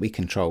way that we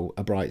control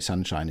a bright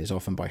sunshine is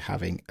often by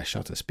having a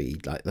shutter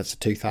speed like that's a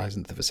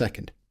 2,000th of a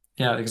second.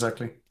 Yeah,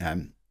 exactly.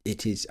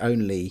 It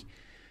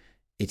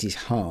is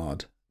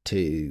hard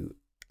to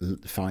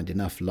find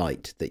enough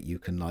light that you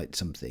can light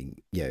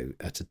something,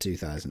 at a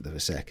 2,000th of a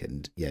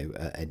second,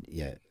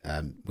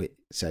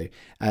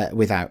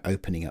 without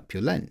opening up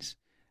your lens.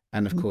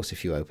 And of course,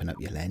 if you open up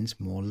your lens,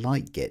 more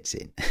light gets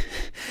in.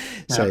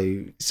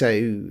 So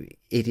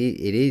it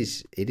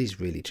is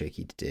really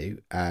tricky to do.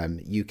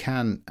 You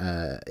can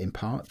in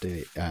part do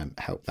it,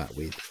 help that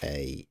with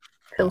a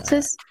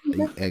filters. I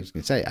was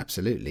going to say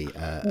absolutely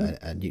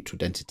a neutral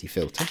density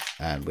filter,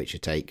 which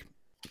would take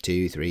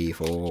 2, 3,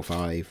 4,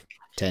 5,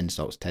 10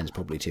 stops. 10 is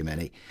probably too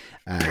many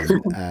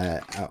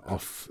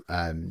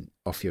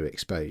off your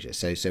exposure.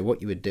 So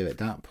what you would do at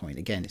that point,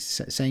 again, it's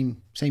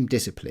same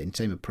discipline,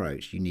 same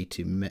approach. You need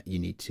to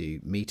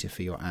meter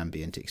for your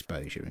ambient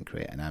exposure and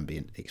create an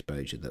ambient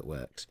exposure that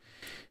works.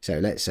 So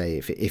let's say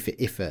if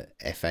at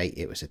f8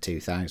 it was a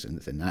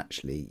 2,000th, then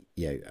actually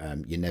you're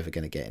never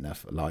going to get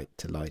enough light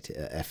to light it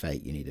at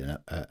f8. You need an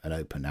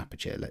open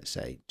aperture. Let's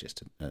say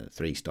just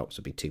 3 stops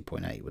would be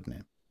 2.8, wouldn't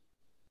it?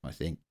 I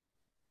think.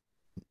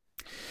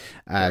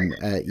 3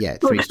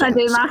 stops. I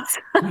do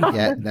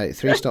math.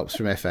 3 stops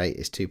from f8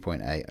 is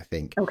 2.8, I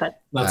think. Okay,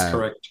 that's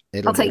correct.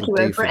 I'll take you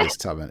over it.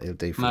 It'll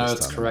do for this time. No,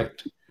 it's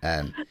correct.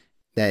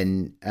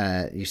 Then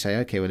you say,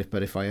 okay, well,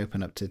 if I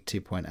open up to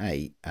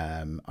 2.8,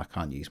 I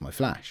can't use my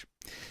flash.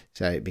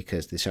 So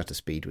because the shutter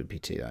speed would be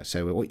too high.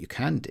 So what you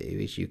can do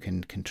is you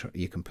can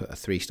put a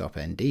 3-stop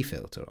ND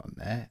filter on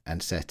there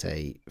and set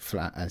a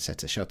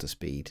shutter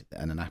speed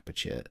and an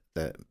aperture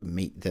that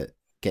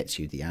gets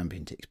you the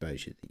ambient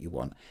exposure that you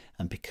want.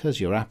 And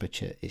because your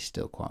aperture is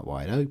still quite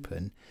wide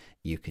open,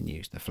 you can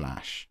use the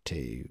flash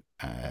to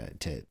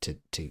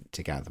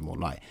gather more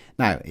light.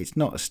 Now, it's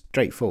not as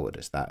straightforward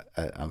as that,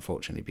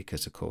 unfortunately,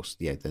 because of course,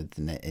 the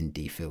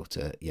ND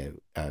filter,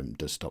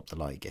 does stop the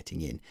light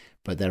getting in.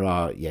 But there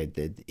are,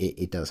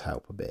 it does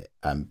help a bit.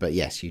 But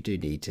yes, you do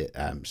need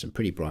some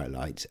pretty bright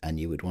lights, and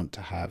you would want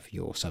to have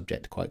your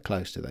subject quite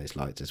close to those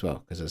lights as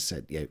well, because as I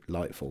said,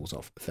 light falls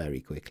off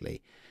very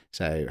quickly.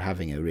 So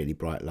having a really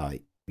bright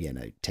light,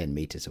 10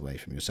 meters away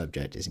from your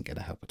subject isn't going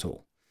to help at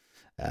all.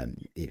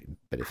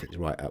 But if it's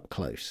right up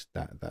close,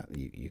 that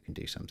you can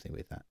do something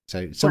with that.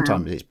 So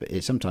sometimes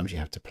sometimes you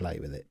have to play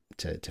with it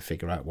to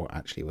figure out what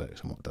actually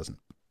works and what doesn't.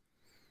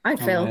 I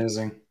feel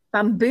amazing.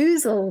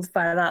 Bamboozled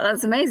by that.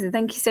 That's amazing.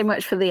 Thank you so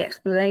much for the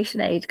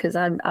explanation, Aid, because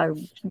I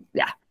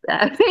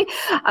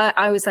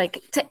was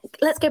like,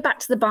 let's go back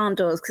to the barn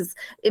doors, because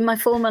in my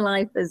former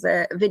life as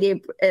a video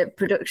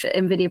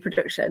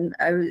production,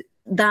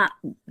 that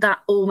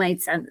all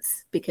made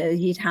sense, because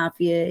you'd have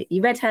your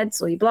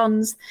redheads or your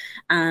blondes,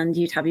 and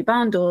you'd have your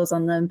barn doors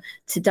on them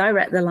to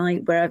direct the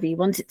light wherever you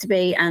want it to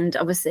be. And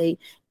obviously,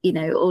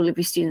 all of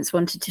your students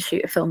wanted to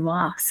shoot a film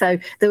noir, so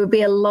there would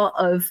be a lot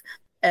of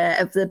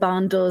the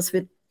barn doors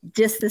with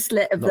just the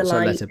slit of the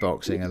light. Lots of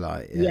letterboxing a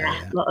light.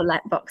 Yeah, a lot of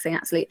letterboxing,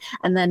 absolutely.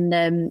 And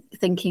then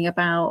thinking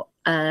about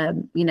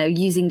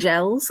using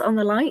gels on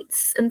the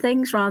lights and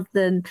things rather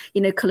than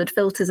coloured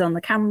filters on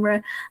the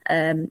camera.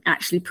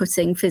 Actually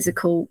putting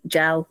physical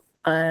gel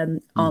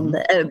on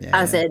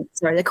the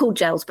they're called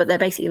gels, but they're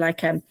basically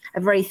like a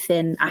very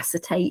thin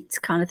acetate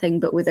kind of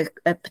thing, but with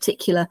a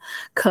particular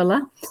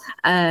colour.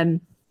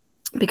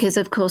 Because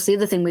of course the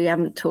other thing we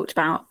haven't talked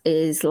about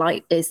is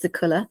light is the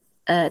colour.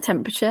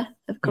 Temperature,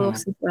 of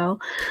course, as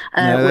well.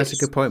 That's a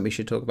good point. We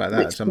should talk about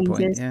that at some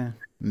point.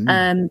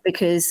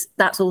 Because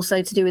that's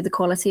also to do with the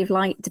quality of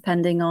light,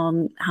 depending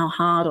on how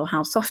hard or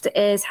how soft it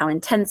is, how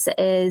intense it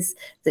is.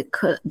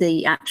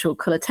 The actual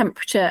color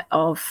temperature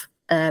of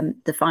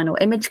the final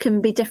image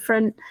can be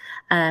different,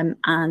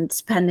 and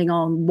depending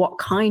on what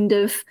kind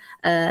of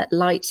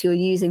light you're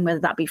using,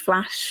 whether that be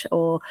flash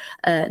or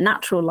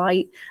natural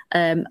light,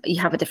 you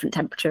have a different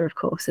temperature, of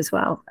course, as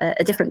well,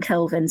 a different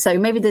Kelvin. So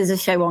maybe there's a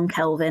show on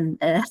Kelvin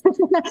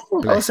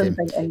or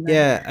something.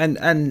 Yeah,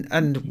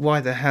 and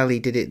why the hell he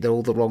did it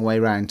all the wrong way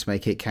around to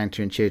make it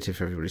counterintuitive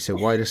for everybody. So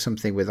why does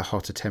something with a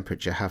hotter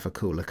temperature have a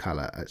cooler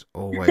colour? It's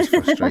always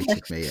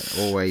frustrated me. It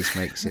always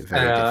makes it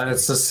very difficult.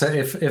 It's the same.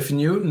 If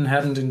Newton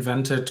hadn't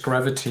invented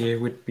gravity,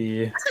 it would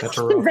be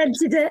better off.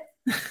 Invented it.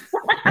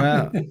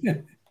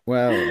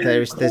 Well,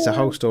 there's a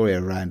whole story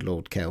around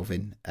Lord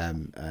Kelvin,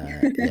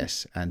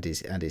 yes, and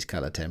his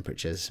color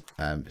temperatures.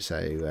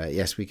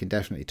 Yes, we can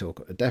definitely talk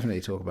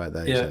about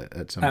those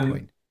at some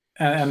point.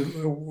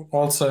 And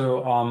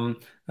also,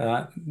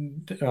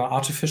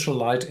 artificial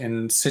light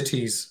in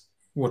cities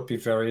would be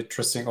very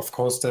interesting. Of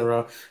course, there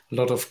are a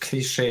lot of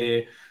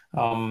cliche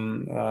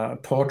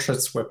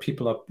portraits where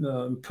people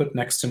are put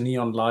next to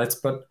neon lights,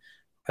 but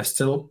I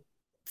still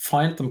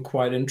find them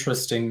quite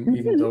interesting,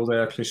 even though they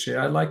are cliche.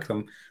 I like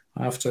them,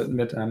 I have to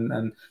admit.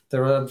 And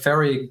there are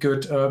very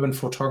good urban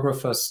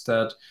photographers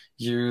that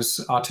use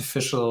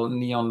artificial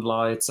neon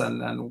lights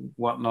and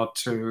whatnot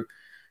to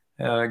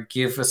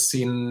give a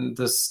scene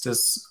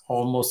this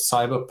almost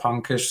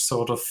cyberpunkish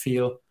sort of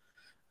feel.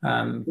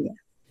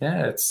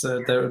 It's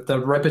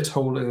the rabbit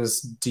hole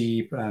is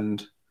deep,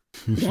 and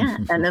Yeah,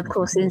 and of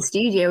course in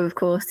studio, of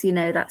course,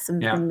 that's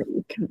something that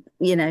you can,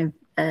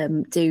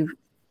 do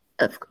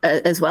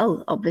as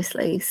well,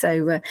 obviously.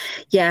 So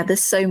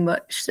there's so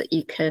much that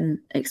you can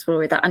explore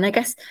with that. And I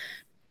guess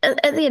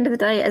at the end of the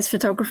day, as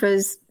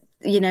photographers,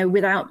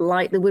 without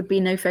light, there would be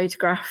no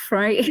photograph,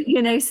 right?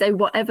 So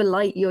whatever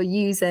light you're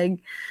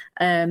using,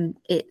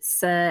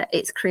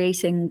 it's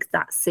creating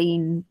that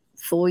scene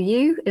for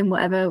you in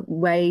whatever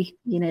way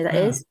that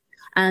is,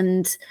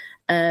 and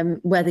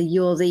whether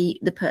you're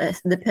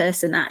the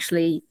person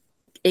actually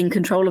in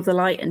control of the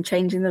light and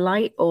changing the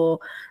light, or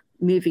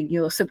moving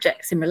your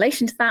subjects in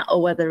relation to that,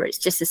 or whether it's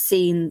just a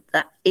scene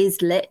that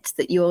is lit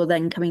that you're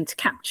then coming to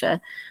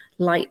capture,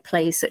 light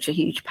plays such a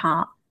huge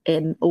part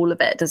in all of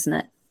it, doesn't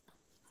it?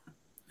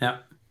 Yeah,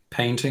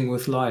 painting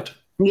with light.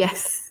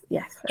 Yes,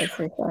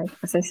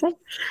 as I say.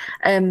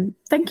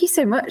 Thank you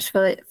so much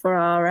for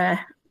our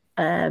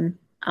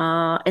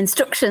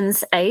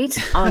instructions aid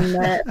on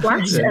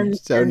Flash.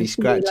 It's only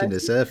scratching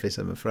the surface,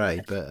 I'm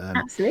afraid. But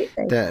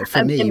absolutely,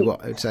 for me,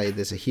 what I would say,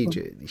 there's a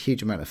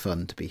huge amount of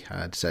fun to be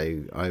had.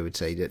 So I would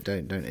say that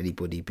don't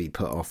anybody be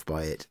put off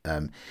by it,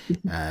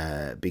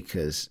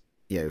 because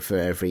for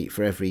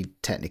every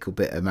technical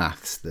bit of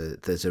maths,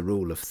 there's a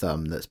rule of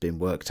thumb that's been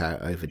worked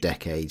out over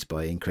decades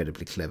by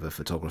incredibly clever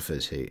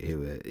photographers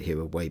who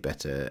are way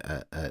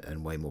better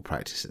and way more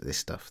practiced at this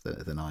stuff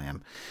than I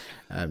am.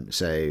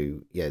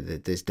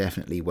 There's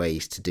definitely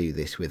ways to do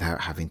this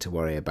without having to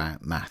worry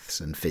about maths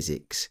and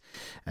physics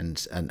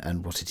and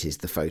what it is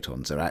the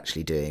photons are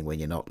actually doing when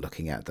you're not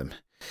looking at them.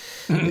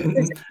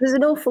 There's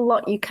an awful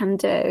lot you can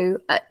do.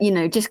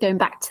 Just going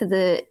back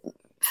to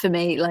for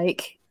me,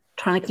 like,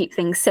 trying to keep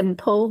things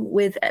simple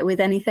with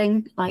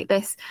anything like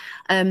this.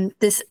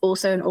 There's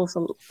also an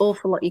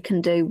awful lot you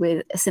can do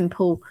with a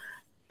simple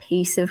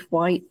piece of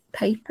white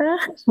paper,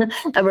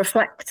 a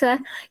reflector,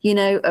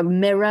 a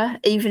mirror.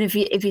 Even if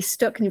you're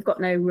stuck and you've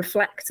got no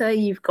reflector,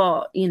 you've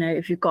got,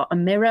 if you've got a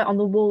mirror on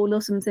the wall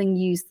or something,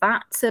 use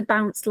that to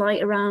bounce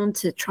light around,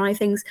 to try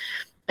things.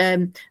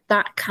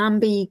 That can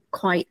be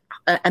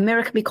a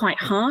mirror can be quite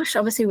harsh.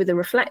 Obviously, with a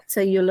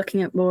reflector, you're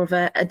looking at more of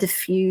a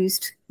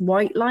diffused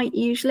white light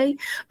usually,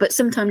 but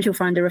sometimes you'll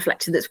find a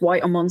reflector that's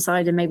white on one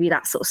side and maybe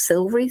that sort of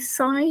silvery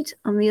side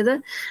on the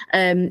other.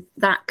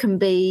 That can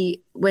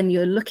be, when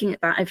you're looking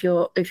at that,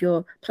 if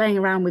you're playing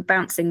around with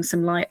bouncing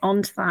some light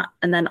onto that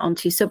and then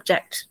onto your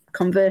subject.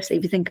 Conversely,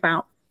 if you think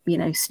about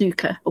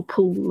snooker or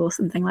pool or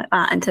something like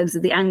that in terms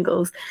of the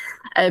angles,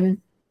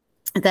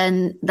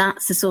 then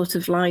that's the sort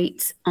of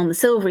light on the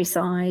silvery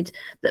side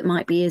that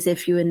might be as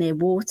if you were near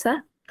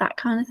water. That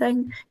kind of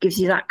thing gives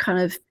you that kind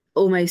of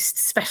almost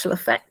special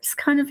effects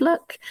kind of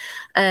look.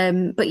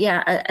 But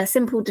a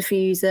simple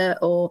diffuser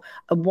or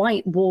a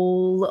white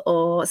wall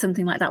or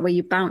something like that, where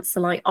you bounce the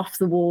light off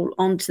the wall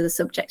onto the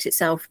subject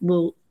itself,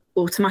 will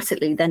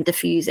automatically then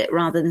diffuse it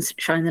rather than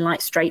shine the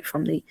light straight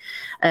from the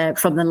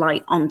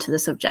light onto the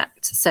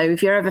subject. So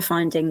if you're ever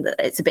finding that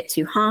it's a bit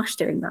too harsh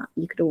doing that,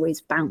 you could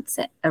always bounce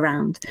it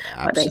around.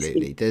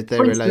 Absolutely.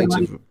 There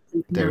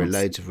are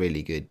loads of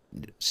really good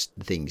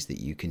things that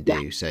you can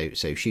do. So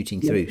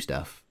shooting through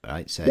stuff,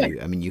 right? So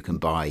I mean, you can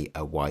buy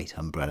a white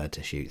umbrella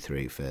to shoot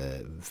through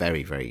for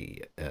very,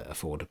 very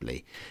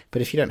affordably.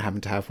 But if you don't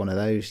happen to have one of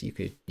those, you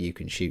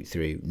can shoot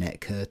through net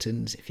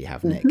curtains. If you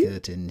have net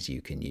curtains,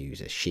 you can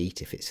use a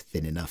sheet if it's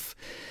thin enough.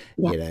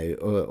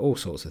 Or all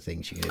sorts of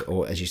things.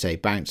 Or as you say,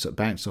 bounce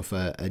off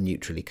a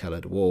neutrally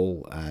coloured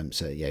wall.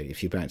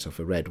 If you bounce off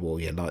a red wall,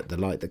 the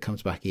light that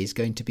comes back is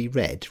going to be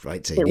red,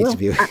 right? So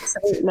absolutely.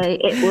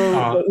 It will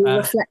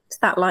reflect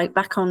that light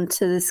back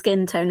onto the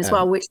skin tone as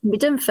well, which can be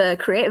done for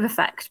creative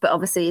effect, but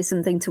obviously is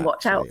something to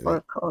watch out for,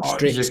 of course.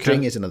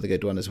 String is another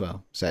good one as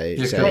well. For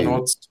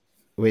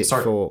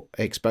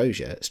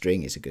exposure,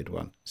 string is a good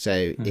one.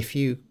 So if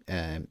you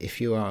are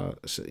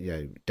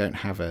don't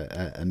have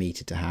a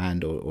meter to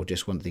hand, or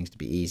just want things to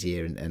be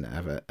easier and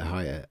have a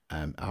higher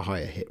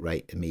hit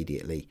rate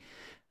immediately,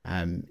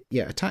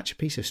 attach a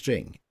piece of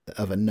string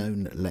of a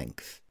known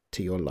length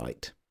to your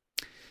light.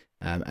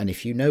 And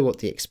if you know what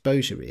the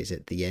exposure is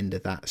at the end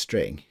of that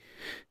string,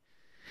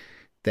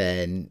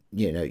 then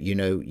you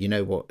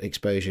know what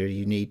exposure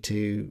you need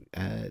to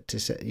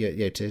set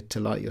to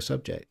light your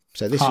subject.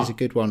 So this is a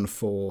good one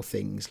for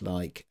things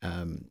like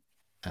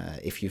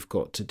if you've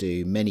got to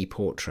do many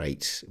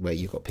portraits where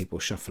you've got people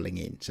shuffling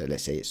in. So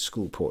let's say it's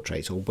school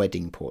portraits or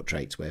wedding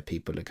portraits where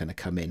people are going to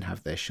come in,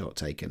 have their shot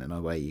taken, and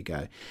away you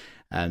go.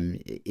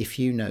 If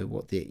you know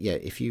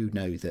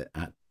that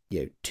at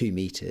 2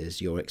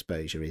 meters your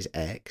exposure is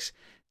X,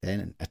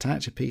 then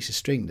attach a piece of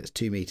string that's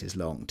 2 meters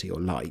long to your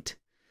light,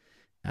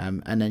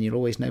 and then you'll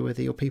always know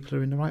whether your people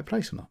are in the right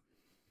place or not.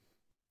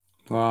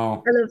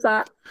 Wow, I love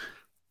that.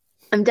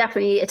 I'm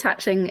definitely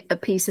attaching a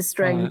piece of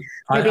string,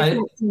 maybe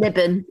a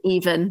ribbon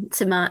even,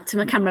 to my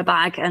camera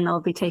bag, and I'll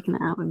be taking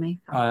it out with me.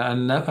 I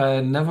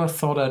never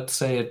thought I'd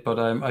say it, but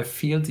I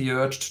feel the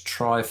urge to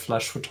try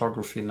flash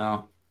photography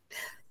now.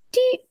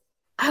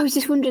 I was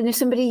just wondering if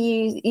somebody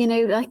used,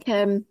 like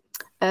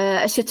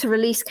a shutter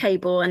release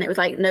cable, and it was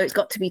like, no, it's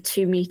got to be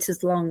 2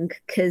 meters long,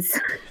 because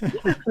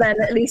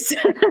then at least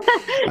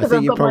I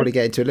think you'd probably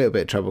get into a little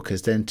bit of trouble,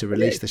 because then to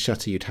release the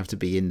shutter, you'd have to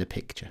be in the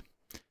picture.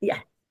 Yeah.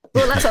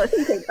 Well, that's what I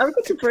was thinking. I was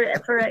thinking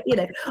for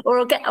or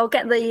I'll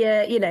get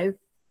the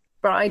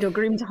bride or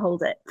groom to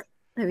hold it.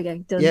 There we go.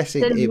 Done. Yes,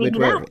 it would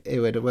work.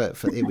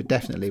 It would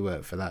definitely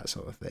work for that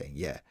sort of thing.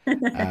 Yeah.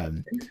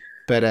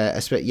 But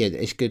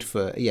it's good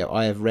for,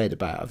 I have read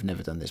about, I've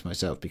never done this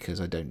myself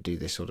because I don't do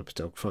this sort of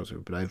photography,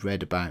 but I've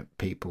read about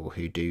people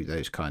who do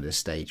those kind of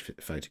stage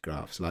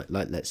photographs, like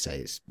let's say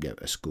it's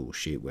a school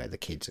shoot where the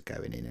kids are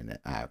going in and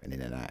out and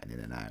in and out and in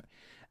and out.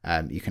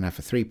 You can have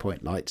a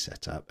 3-point light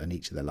set up, and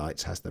each of the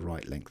lights has the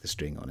right length of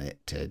string on it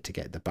to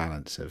get the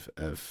balance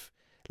of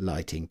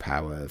lighting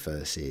power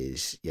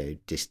versus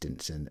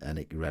distance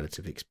and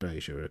relative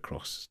exposure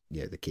across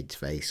the kid's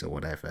face or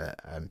whatever,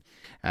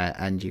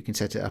 and you can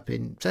set it up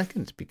in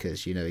seconds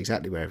because you know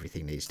exactly where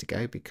everything needs to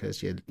go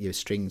because your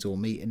strings all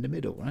meet in the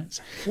middle, right?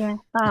 Yeah,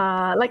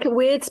 like a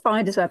weird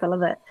spider's web. I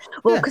love it.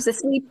 Well, because the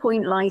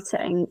 3-point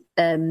lighting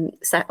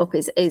setup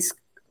is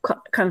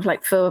kind of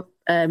like for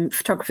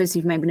photographers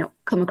who've maybe not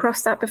come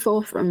across that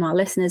before from our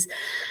listeners.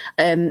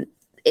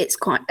 It's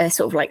quite a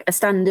sort of like a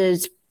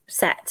standard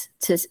set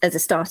as a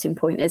starting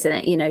point, isn't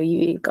it?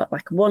 You've got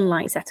like one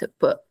light setup,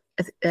 but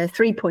a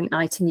 3-point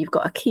lighting, you've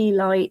got a key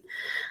light,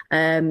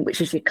 which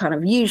is your kind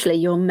of usually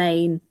your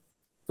main,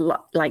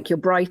 like your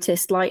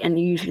brightest light and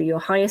usually your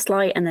highest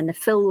light, and then the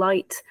fill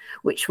light,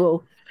 which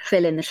will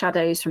fill in the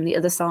shadows from the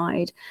other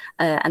side,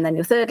 and then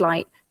your third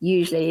light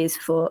usually is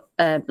for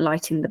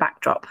lighting the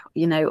backdrop,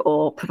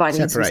 or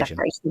providing separation. Some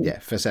separation. Yeah,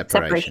 for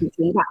separation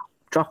between the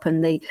backdrop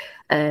and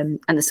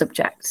the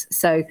subject.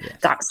 So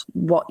that's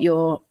what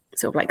your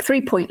sort of like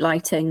 3-point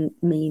lighting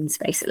means.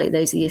 Basically,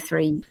 those are your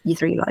three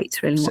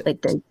lights, really, what they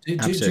do.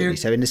 Absolutely.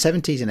 So in the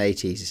 70s and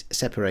 80s,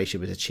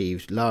 separation was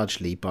achieved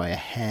largely by a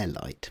hair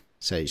light.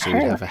 So you'd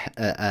have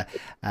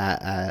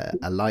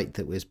a light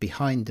that was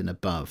behind and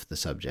above the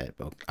subject,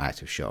 or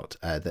out of shot,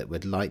 that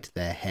would light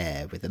their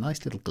hair with a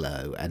nice little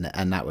glow, and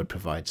that would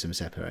provide some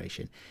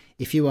separation.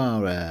 If you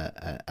are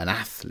an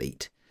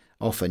athlete,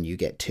 often you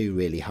get 2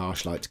 really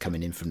harsh lights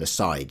coming in from the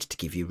side to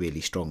give you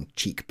really strong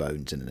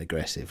cheekbones and an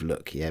aggressive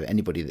look. Yeah,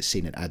 anybody that's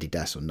seen an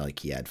Adidas or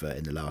Nike advert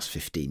in the last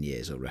 15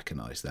 years will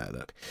recognise that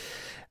look.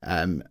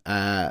 And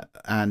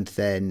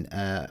then,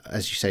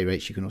 as you say,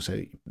 Rach, you can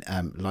also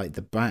light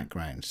the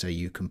background. So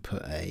you can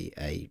put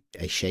a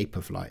shape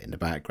of light in the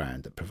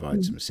background that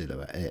provides some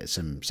silhouette,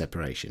 some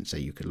separation. So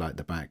you could light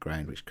the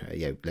background, which,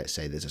 let's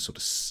say there's a sort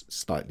of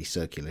slightly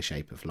circular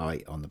shape of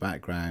light on the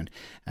background,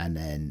 and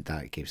then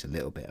that gives a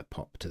little bit of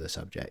pop to the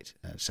subject,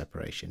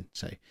 separation.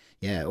 So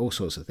all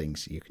sorts of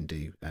things you can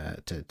do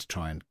to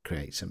try and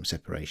create some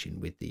separation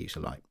with the use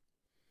of light.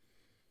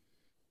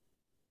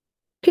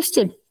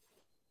 Christian,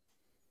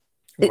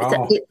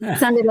 wow. It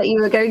sounded like you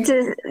were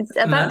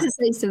about to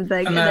say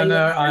something.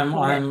 No,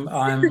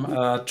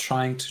 I'm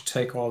trying to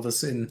take all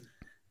this in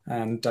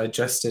and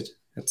digest it.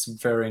 It's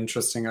very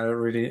interesting. I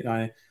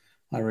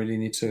really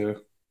need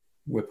to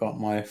whip out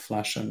my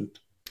flash and.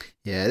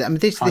 Yeah, I mean,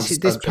 this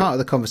part of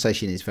the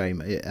conversation is very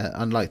much,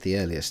 unlike the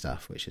earlier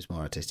stuff, which is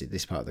more artistic.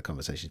 This part of the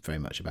conversation is very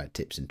much about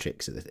tips and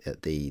tricks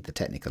at the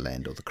technical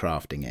end or the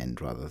crafting end,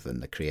 rather than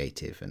the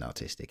creative and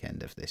artistic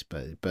end of this.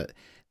 But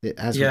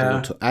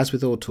as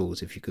with all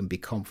tools, if you can be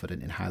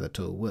confident in how the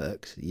tool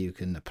works, you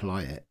can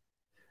apply it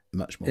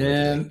much more.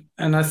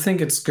 And I think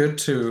it's good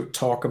to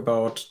talk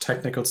about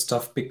technical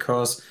stuff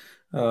because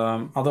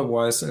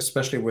otherwise,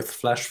 especially with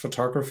flash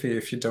photography,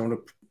 if you don't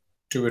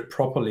do it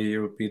properly,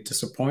 you would be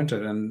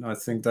disappointed. And I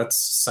think that's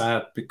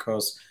sad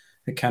because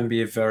it can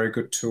be a very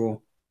good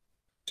tool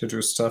to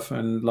do stuff.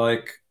 And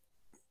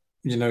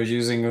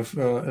using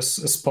a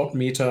spot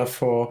meter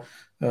for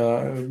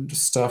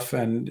stuff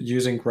and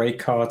using gray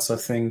cards, I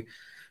think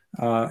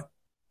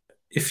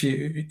if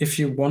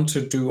you want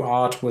to do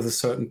art with a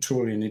certain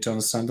tool, you need to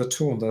understand the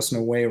tool. There's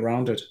no way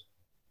around it.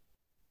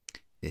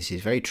 This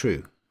is very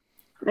true.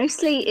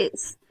 Mostly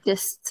it's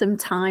just some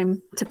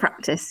time to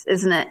practice,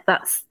 isn't it?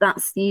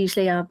 That's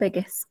usually our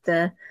biggest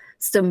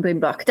stumbling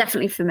block.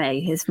 Definitely for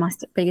me, is my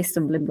biggest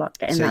stumbling block.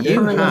 So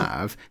you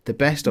have the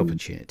best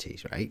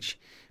opportunities, Rach,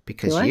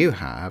 because you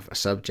have a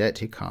subject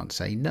who can't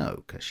say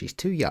no because she's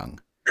too young.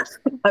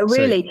 Oh,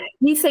 really? So,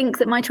 you think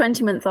that my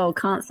 20-month-old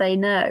can't say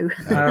no?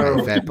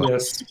 Oh, fair point.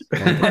 Yes.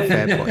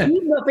 Fair point.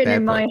 You've not been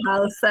in my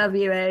house, have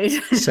you,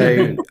 Aid?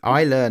 So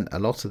I learned a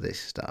lot of this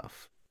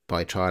stuff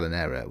by trial and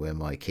error when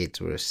my kids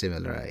were a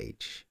similar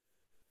age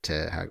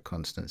to how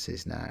Constance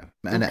is now,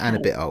 and a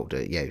bit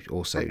older.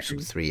 Also sort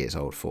of 3 years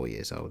old, 4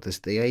 years old. There's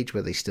the age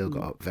where they still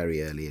got up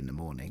very early in the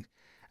morning.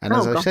 And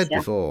as I've said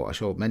before, I'm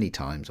sure many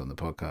times on the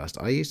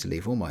podcast, I used to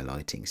leave all my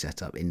lighting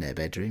set up in their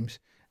bedrooms.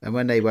 And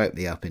when they woke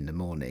me up in the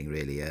morning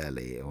really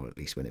early, or at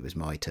least when it was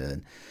my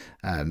turn,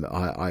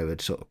 I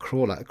would sort of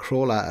crawl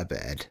out of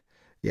bed,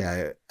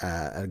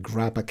 and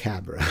grab a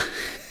camera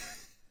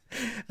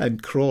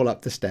and crawl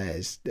up the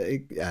stairs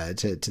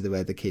to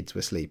where the kids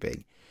were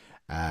sleeping.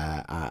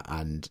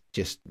 and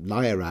just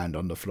lie around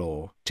on the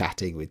floor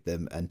chatting with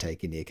them and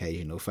taking the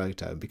occasional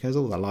photo. And because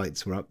all the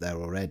lights were up there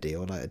already,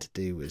 all I had to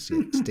do was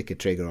stick a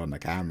trigger on the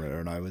camera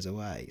and I was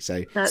away.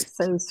 So That's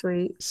so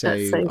sweet. So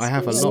That's so I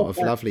have a sweet. lot of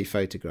lovely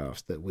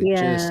photographs that were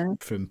just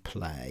from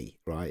play,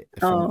 right?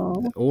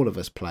 From all of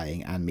us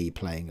playing and me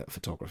playing at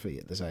photography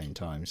at the same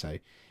time. So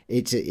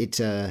let's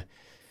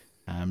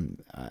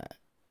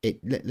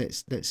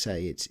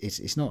say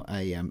it's not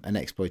an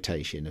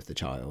exploitation of the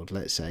child.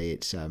 Let's say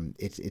it's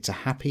a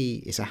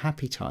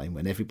happy time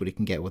when everybody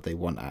can get what they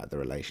want out of the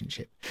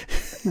relationship.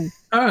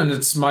 And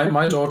it's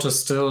my daughter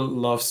still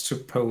loves to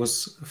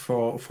pose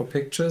for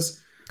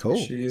pictures. Cool.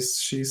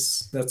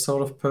 She's that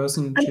sort of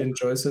person. She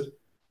enjoys it.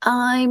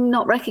 I'm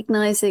not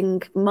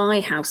recognizing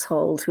my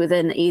household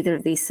within either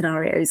of these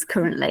scenarios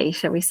currently,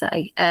 shall we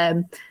say,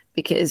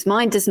 because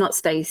mine does not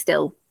stay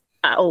still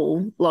at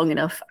all long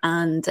enough.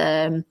 And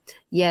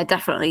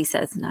definitely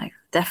says no.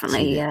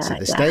 Definitely. So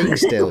the staying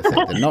still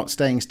thing, the not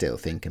staying still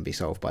thing can be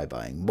solved by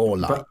buying more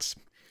lights.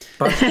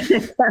 But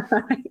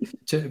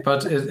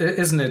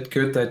isn't it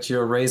good that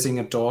you're raising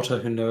a daughter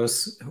who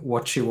knows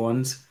what she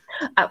wants?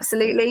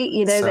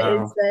 Absolutely. So,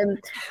 that is.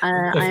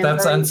 If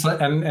that's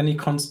any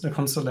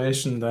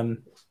consolation,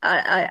 then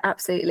I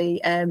absolutely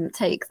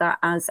take that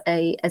as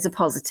a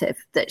positive,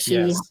 that she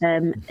is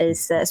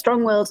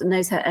strong-willed and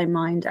knows her own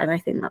mind, and I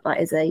think that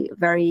is a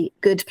very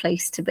good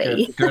place to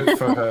be. Good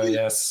for her.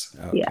 Yes.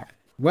 Okay. Yeah.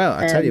 Well,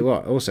 I tell you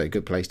what, also a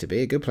good place to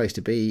be. A good place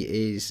to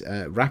be is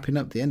wrapping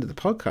up the end of the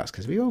podcast,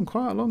 because we've gone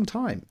quite a long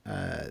time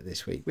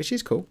this week, which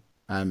is cool.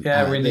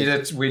 We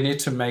need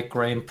to make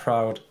Graham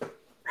proud.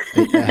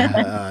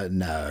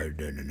 No.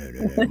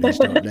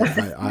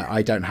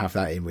 I don't have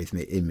that in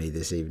me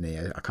this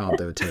evening. I can't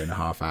do a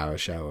 2.5 hour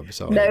show. I'm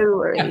sorry. No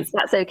worries,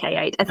 that's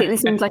okay. I think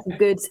this seems like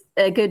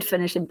a good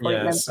finishing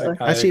point. Yes,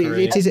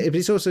 actually, it is.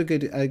 It's also a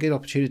good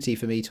opportunity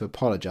for me to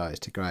apologise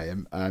to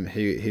Graham,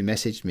 who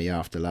messaged me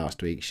after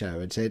last week's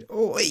show and said,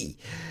 "Oi,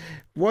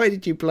 why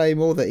did you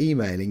blame all the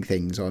emailing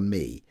things on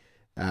me?"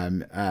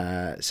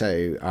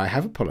 So I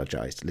have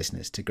apologised,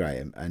 listeners, to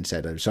Graham and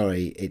said, I'm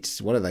sorry,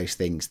 it's one of those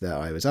things that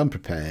I was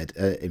unprepared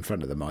in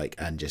front of the mic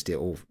and just it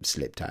all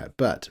slipped out.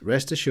 But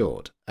rest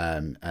assured,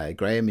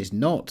 Graham is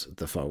not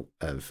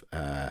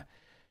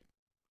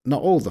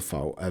all the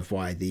fault of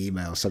why the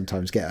emails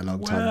sometimes get a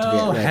long time to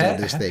get read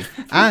on this thing.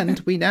 And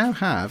we now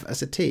have,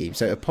 as a team,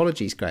 so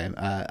apologies, Graham,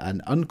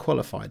 an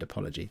unqualified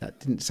apology. That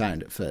didn't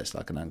sound at first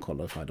like an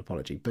unqualified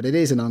apology, but it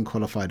is an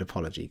unqualified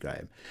apology,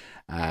 Graham.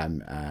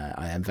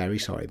 I am very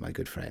sorry, my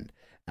good friend.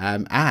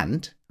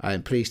 And I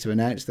am pleased to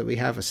announce that we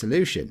have a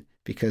solution,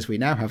 because we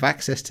now have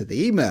access to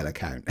the email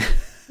account.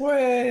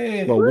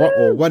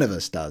 Well, one of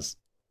us does.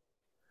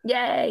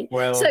 Yay.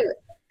 Well, so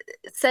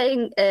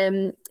saying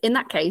in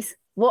that case,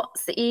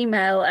 what's the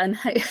email and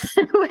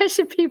where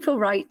should people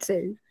write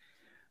to?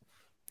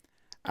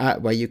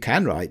 Well, you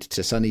can write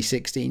to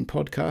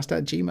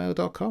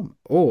sunny16podcast@gmail.com,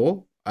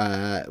 or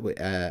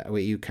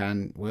you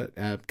can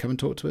come and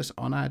talk to us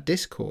on our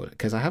Discord,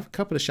 because I have a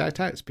couple of shout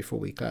outs before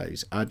we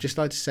close. I'd just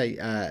like to say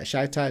a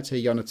shout out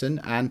to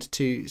Jonathan and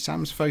to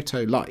Sam's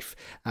Photo Life,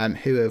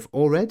 who have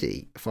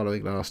already,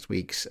 following last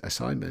week's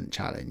assignment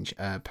challenge,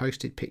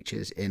 posted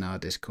pictures in our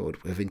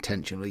Discord with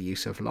intentional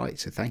use of light.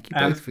 So thank you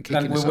both for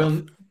kicking us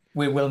off.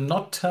 We will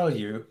not tell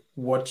you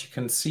what you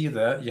can see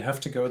there. You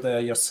have to go there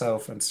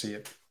yourself and see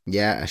it.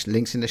 Yeah,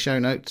 links in the show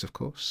notes, of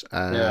course.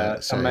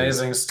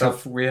 Amazing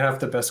stuff. We have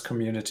the best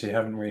community,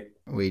 haven't we?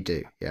 We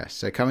do, yes.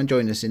 So come and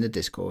join us in the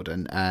Discord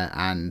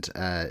and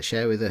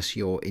share with us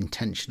your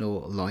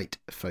intentional light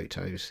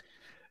photos.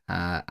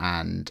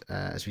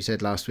 As we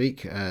said last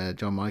week,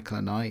 John Michael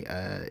and I,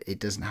 it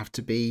doesn't have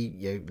to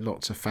be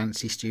lots of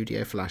fancy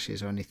studio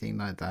flashes or anything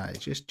like that.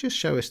 Just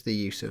show us the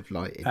use of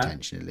light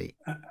intentionally.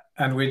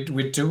 And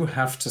we do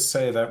have to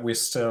say that we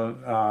still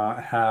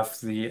have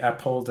the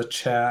apple, the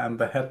chair, and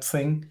the head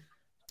thing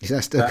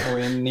that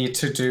we need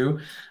to do.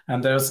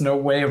 And there's no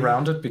way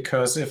around it,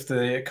 because if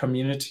the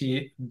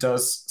community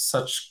does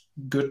such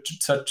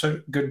a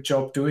good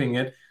job doing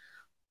it,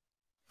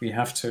 we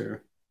have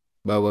to.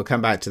 Well, we'll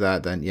come back to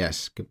that then.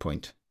 Yes, good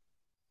point.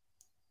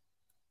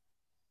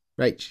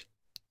 Rach.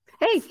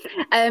 Hey,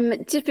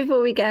 just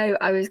before we go,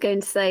 I was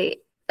going to say,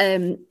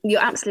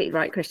 you're absolutely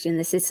right, Christian.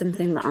 This is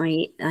something that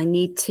I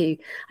need to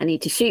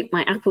shoot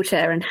my apple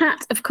chair and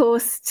hat, of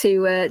course,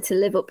 to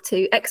live up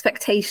to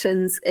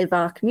expectations. If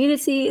our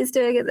community is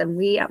doing it, then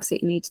we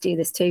absolutely need to do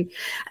this too.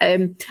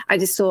 I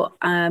just thought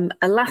a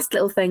last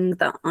little thing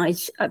that I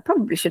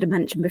probably should have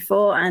mentioned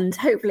before, and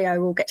hopefully I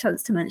will get a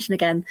chance to mention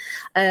again,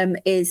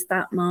 is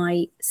that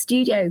my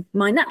studio,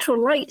 my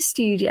natural light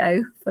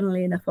studio,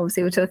 funnily enough,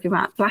 obviously we're talking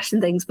about flash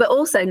and things, but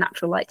also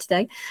natural light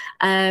today,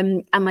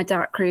 and my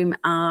dark room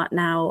are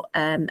now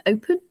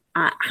open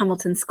at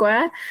Hamilton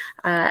Square.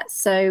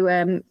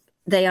 So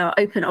they are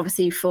open,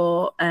 obviously,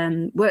 for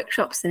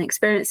workshops and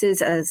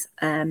experiences, as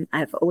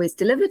I've always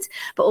delivered,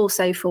 but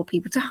also for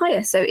people to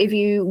hire. So if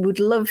you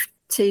would love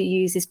to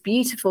use this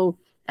beautiful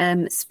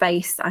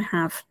space I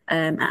have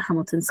at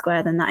Hamilton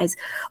Square, then that is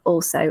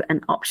also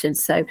an option.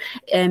 So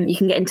you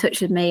can get in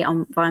touch with me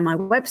via my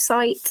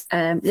website,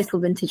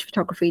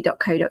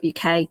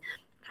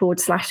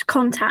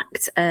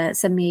 littlevintagephotography.co.uk/contact.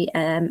 Send me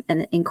an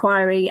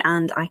inquiry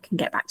and I can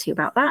get back to you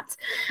about that.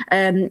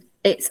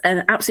 It's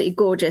an absolutely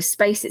gorgeous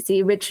space. It's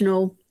the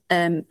original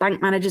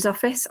bank manager's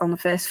office on the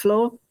first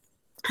floor.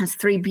 Has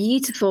 3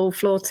 beautiful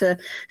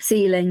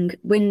floor-to-ceiling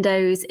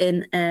windows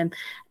in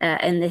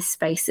this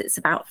space. It's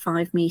about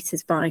 5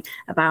 meters by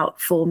about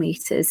 4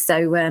 meters.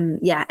 So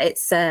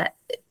it's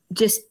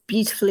just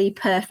beautifully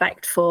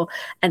perfect for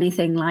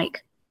anything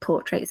like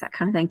portraits, that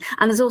kind of thing.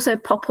 And there's also a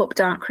pop-up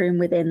darkroom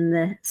within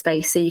the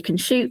space, so you can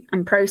shoot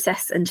and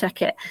process and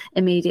check it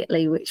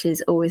immediately, which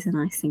is always a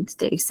nice thing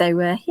to do.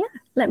 So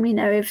let me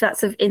know if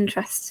that's of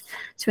interest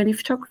to any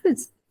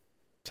photographers.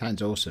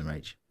 Sounds awesome,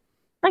 Rach.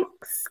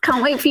 Thanks.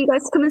 Can't wait for you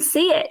guys to come and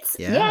see it.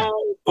 Yeah. Yay.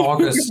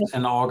 August.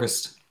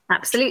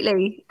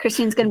 Absolutely.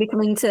 Christian's going to be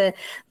coming to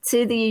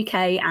the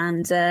UK,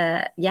 and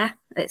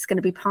it's going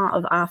to be part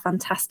of our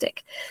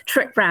fantastic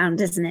trip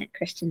round, isn't it,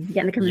 Christian? You're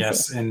going to come and see it.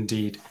 Yes,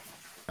 indeed.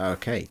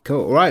 Okay,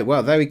 cool. All right,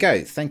 well, there we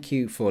go. Thank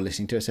you for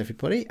listening to us,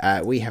 everybody.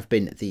 We have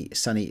been the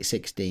Sunny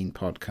 16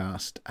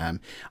 podcast.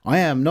 I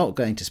am not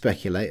going to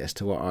speculate as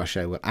to what our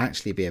show will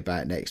actually be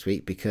about next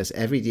week, because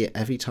every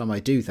time I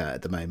do that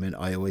at the moment,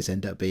 I always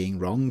end up being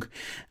wrong.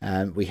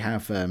 We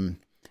have a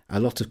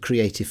lot of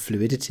creative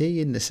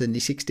fluidity in the Sunny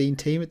 16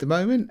 team at the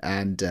moment,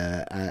 and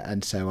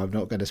so I'm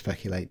not going to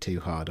speculate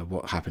too hard on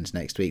what happens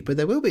next week. But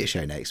there will be a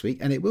show next week,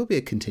 and it will be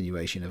a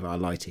continuation of our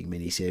lighting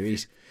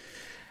mini-series.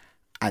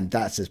 And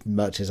that's as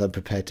much as I'm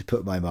prepared to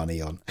put my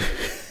money on.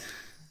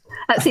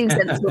 That seems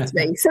sensible to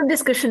me. Some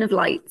discussion of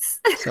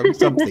lights.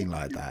 Something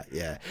like that,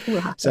 yeah.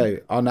 So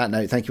on that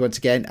note, thank you once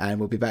again, and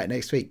we'll be back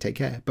next week. Take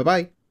care.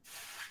 Bye-bye.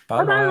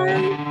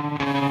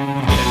 Bye-bye.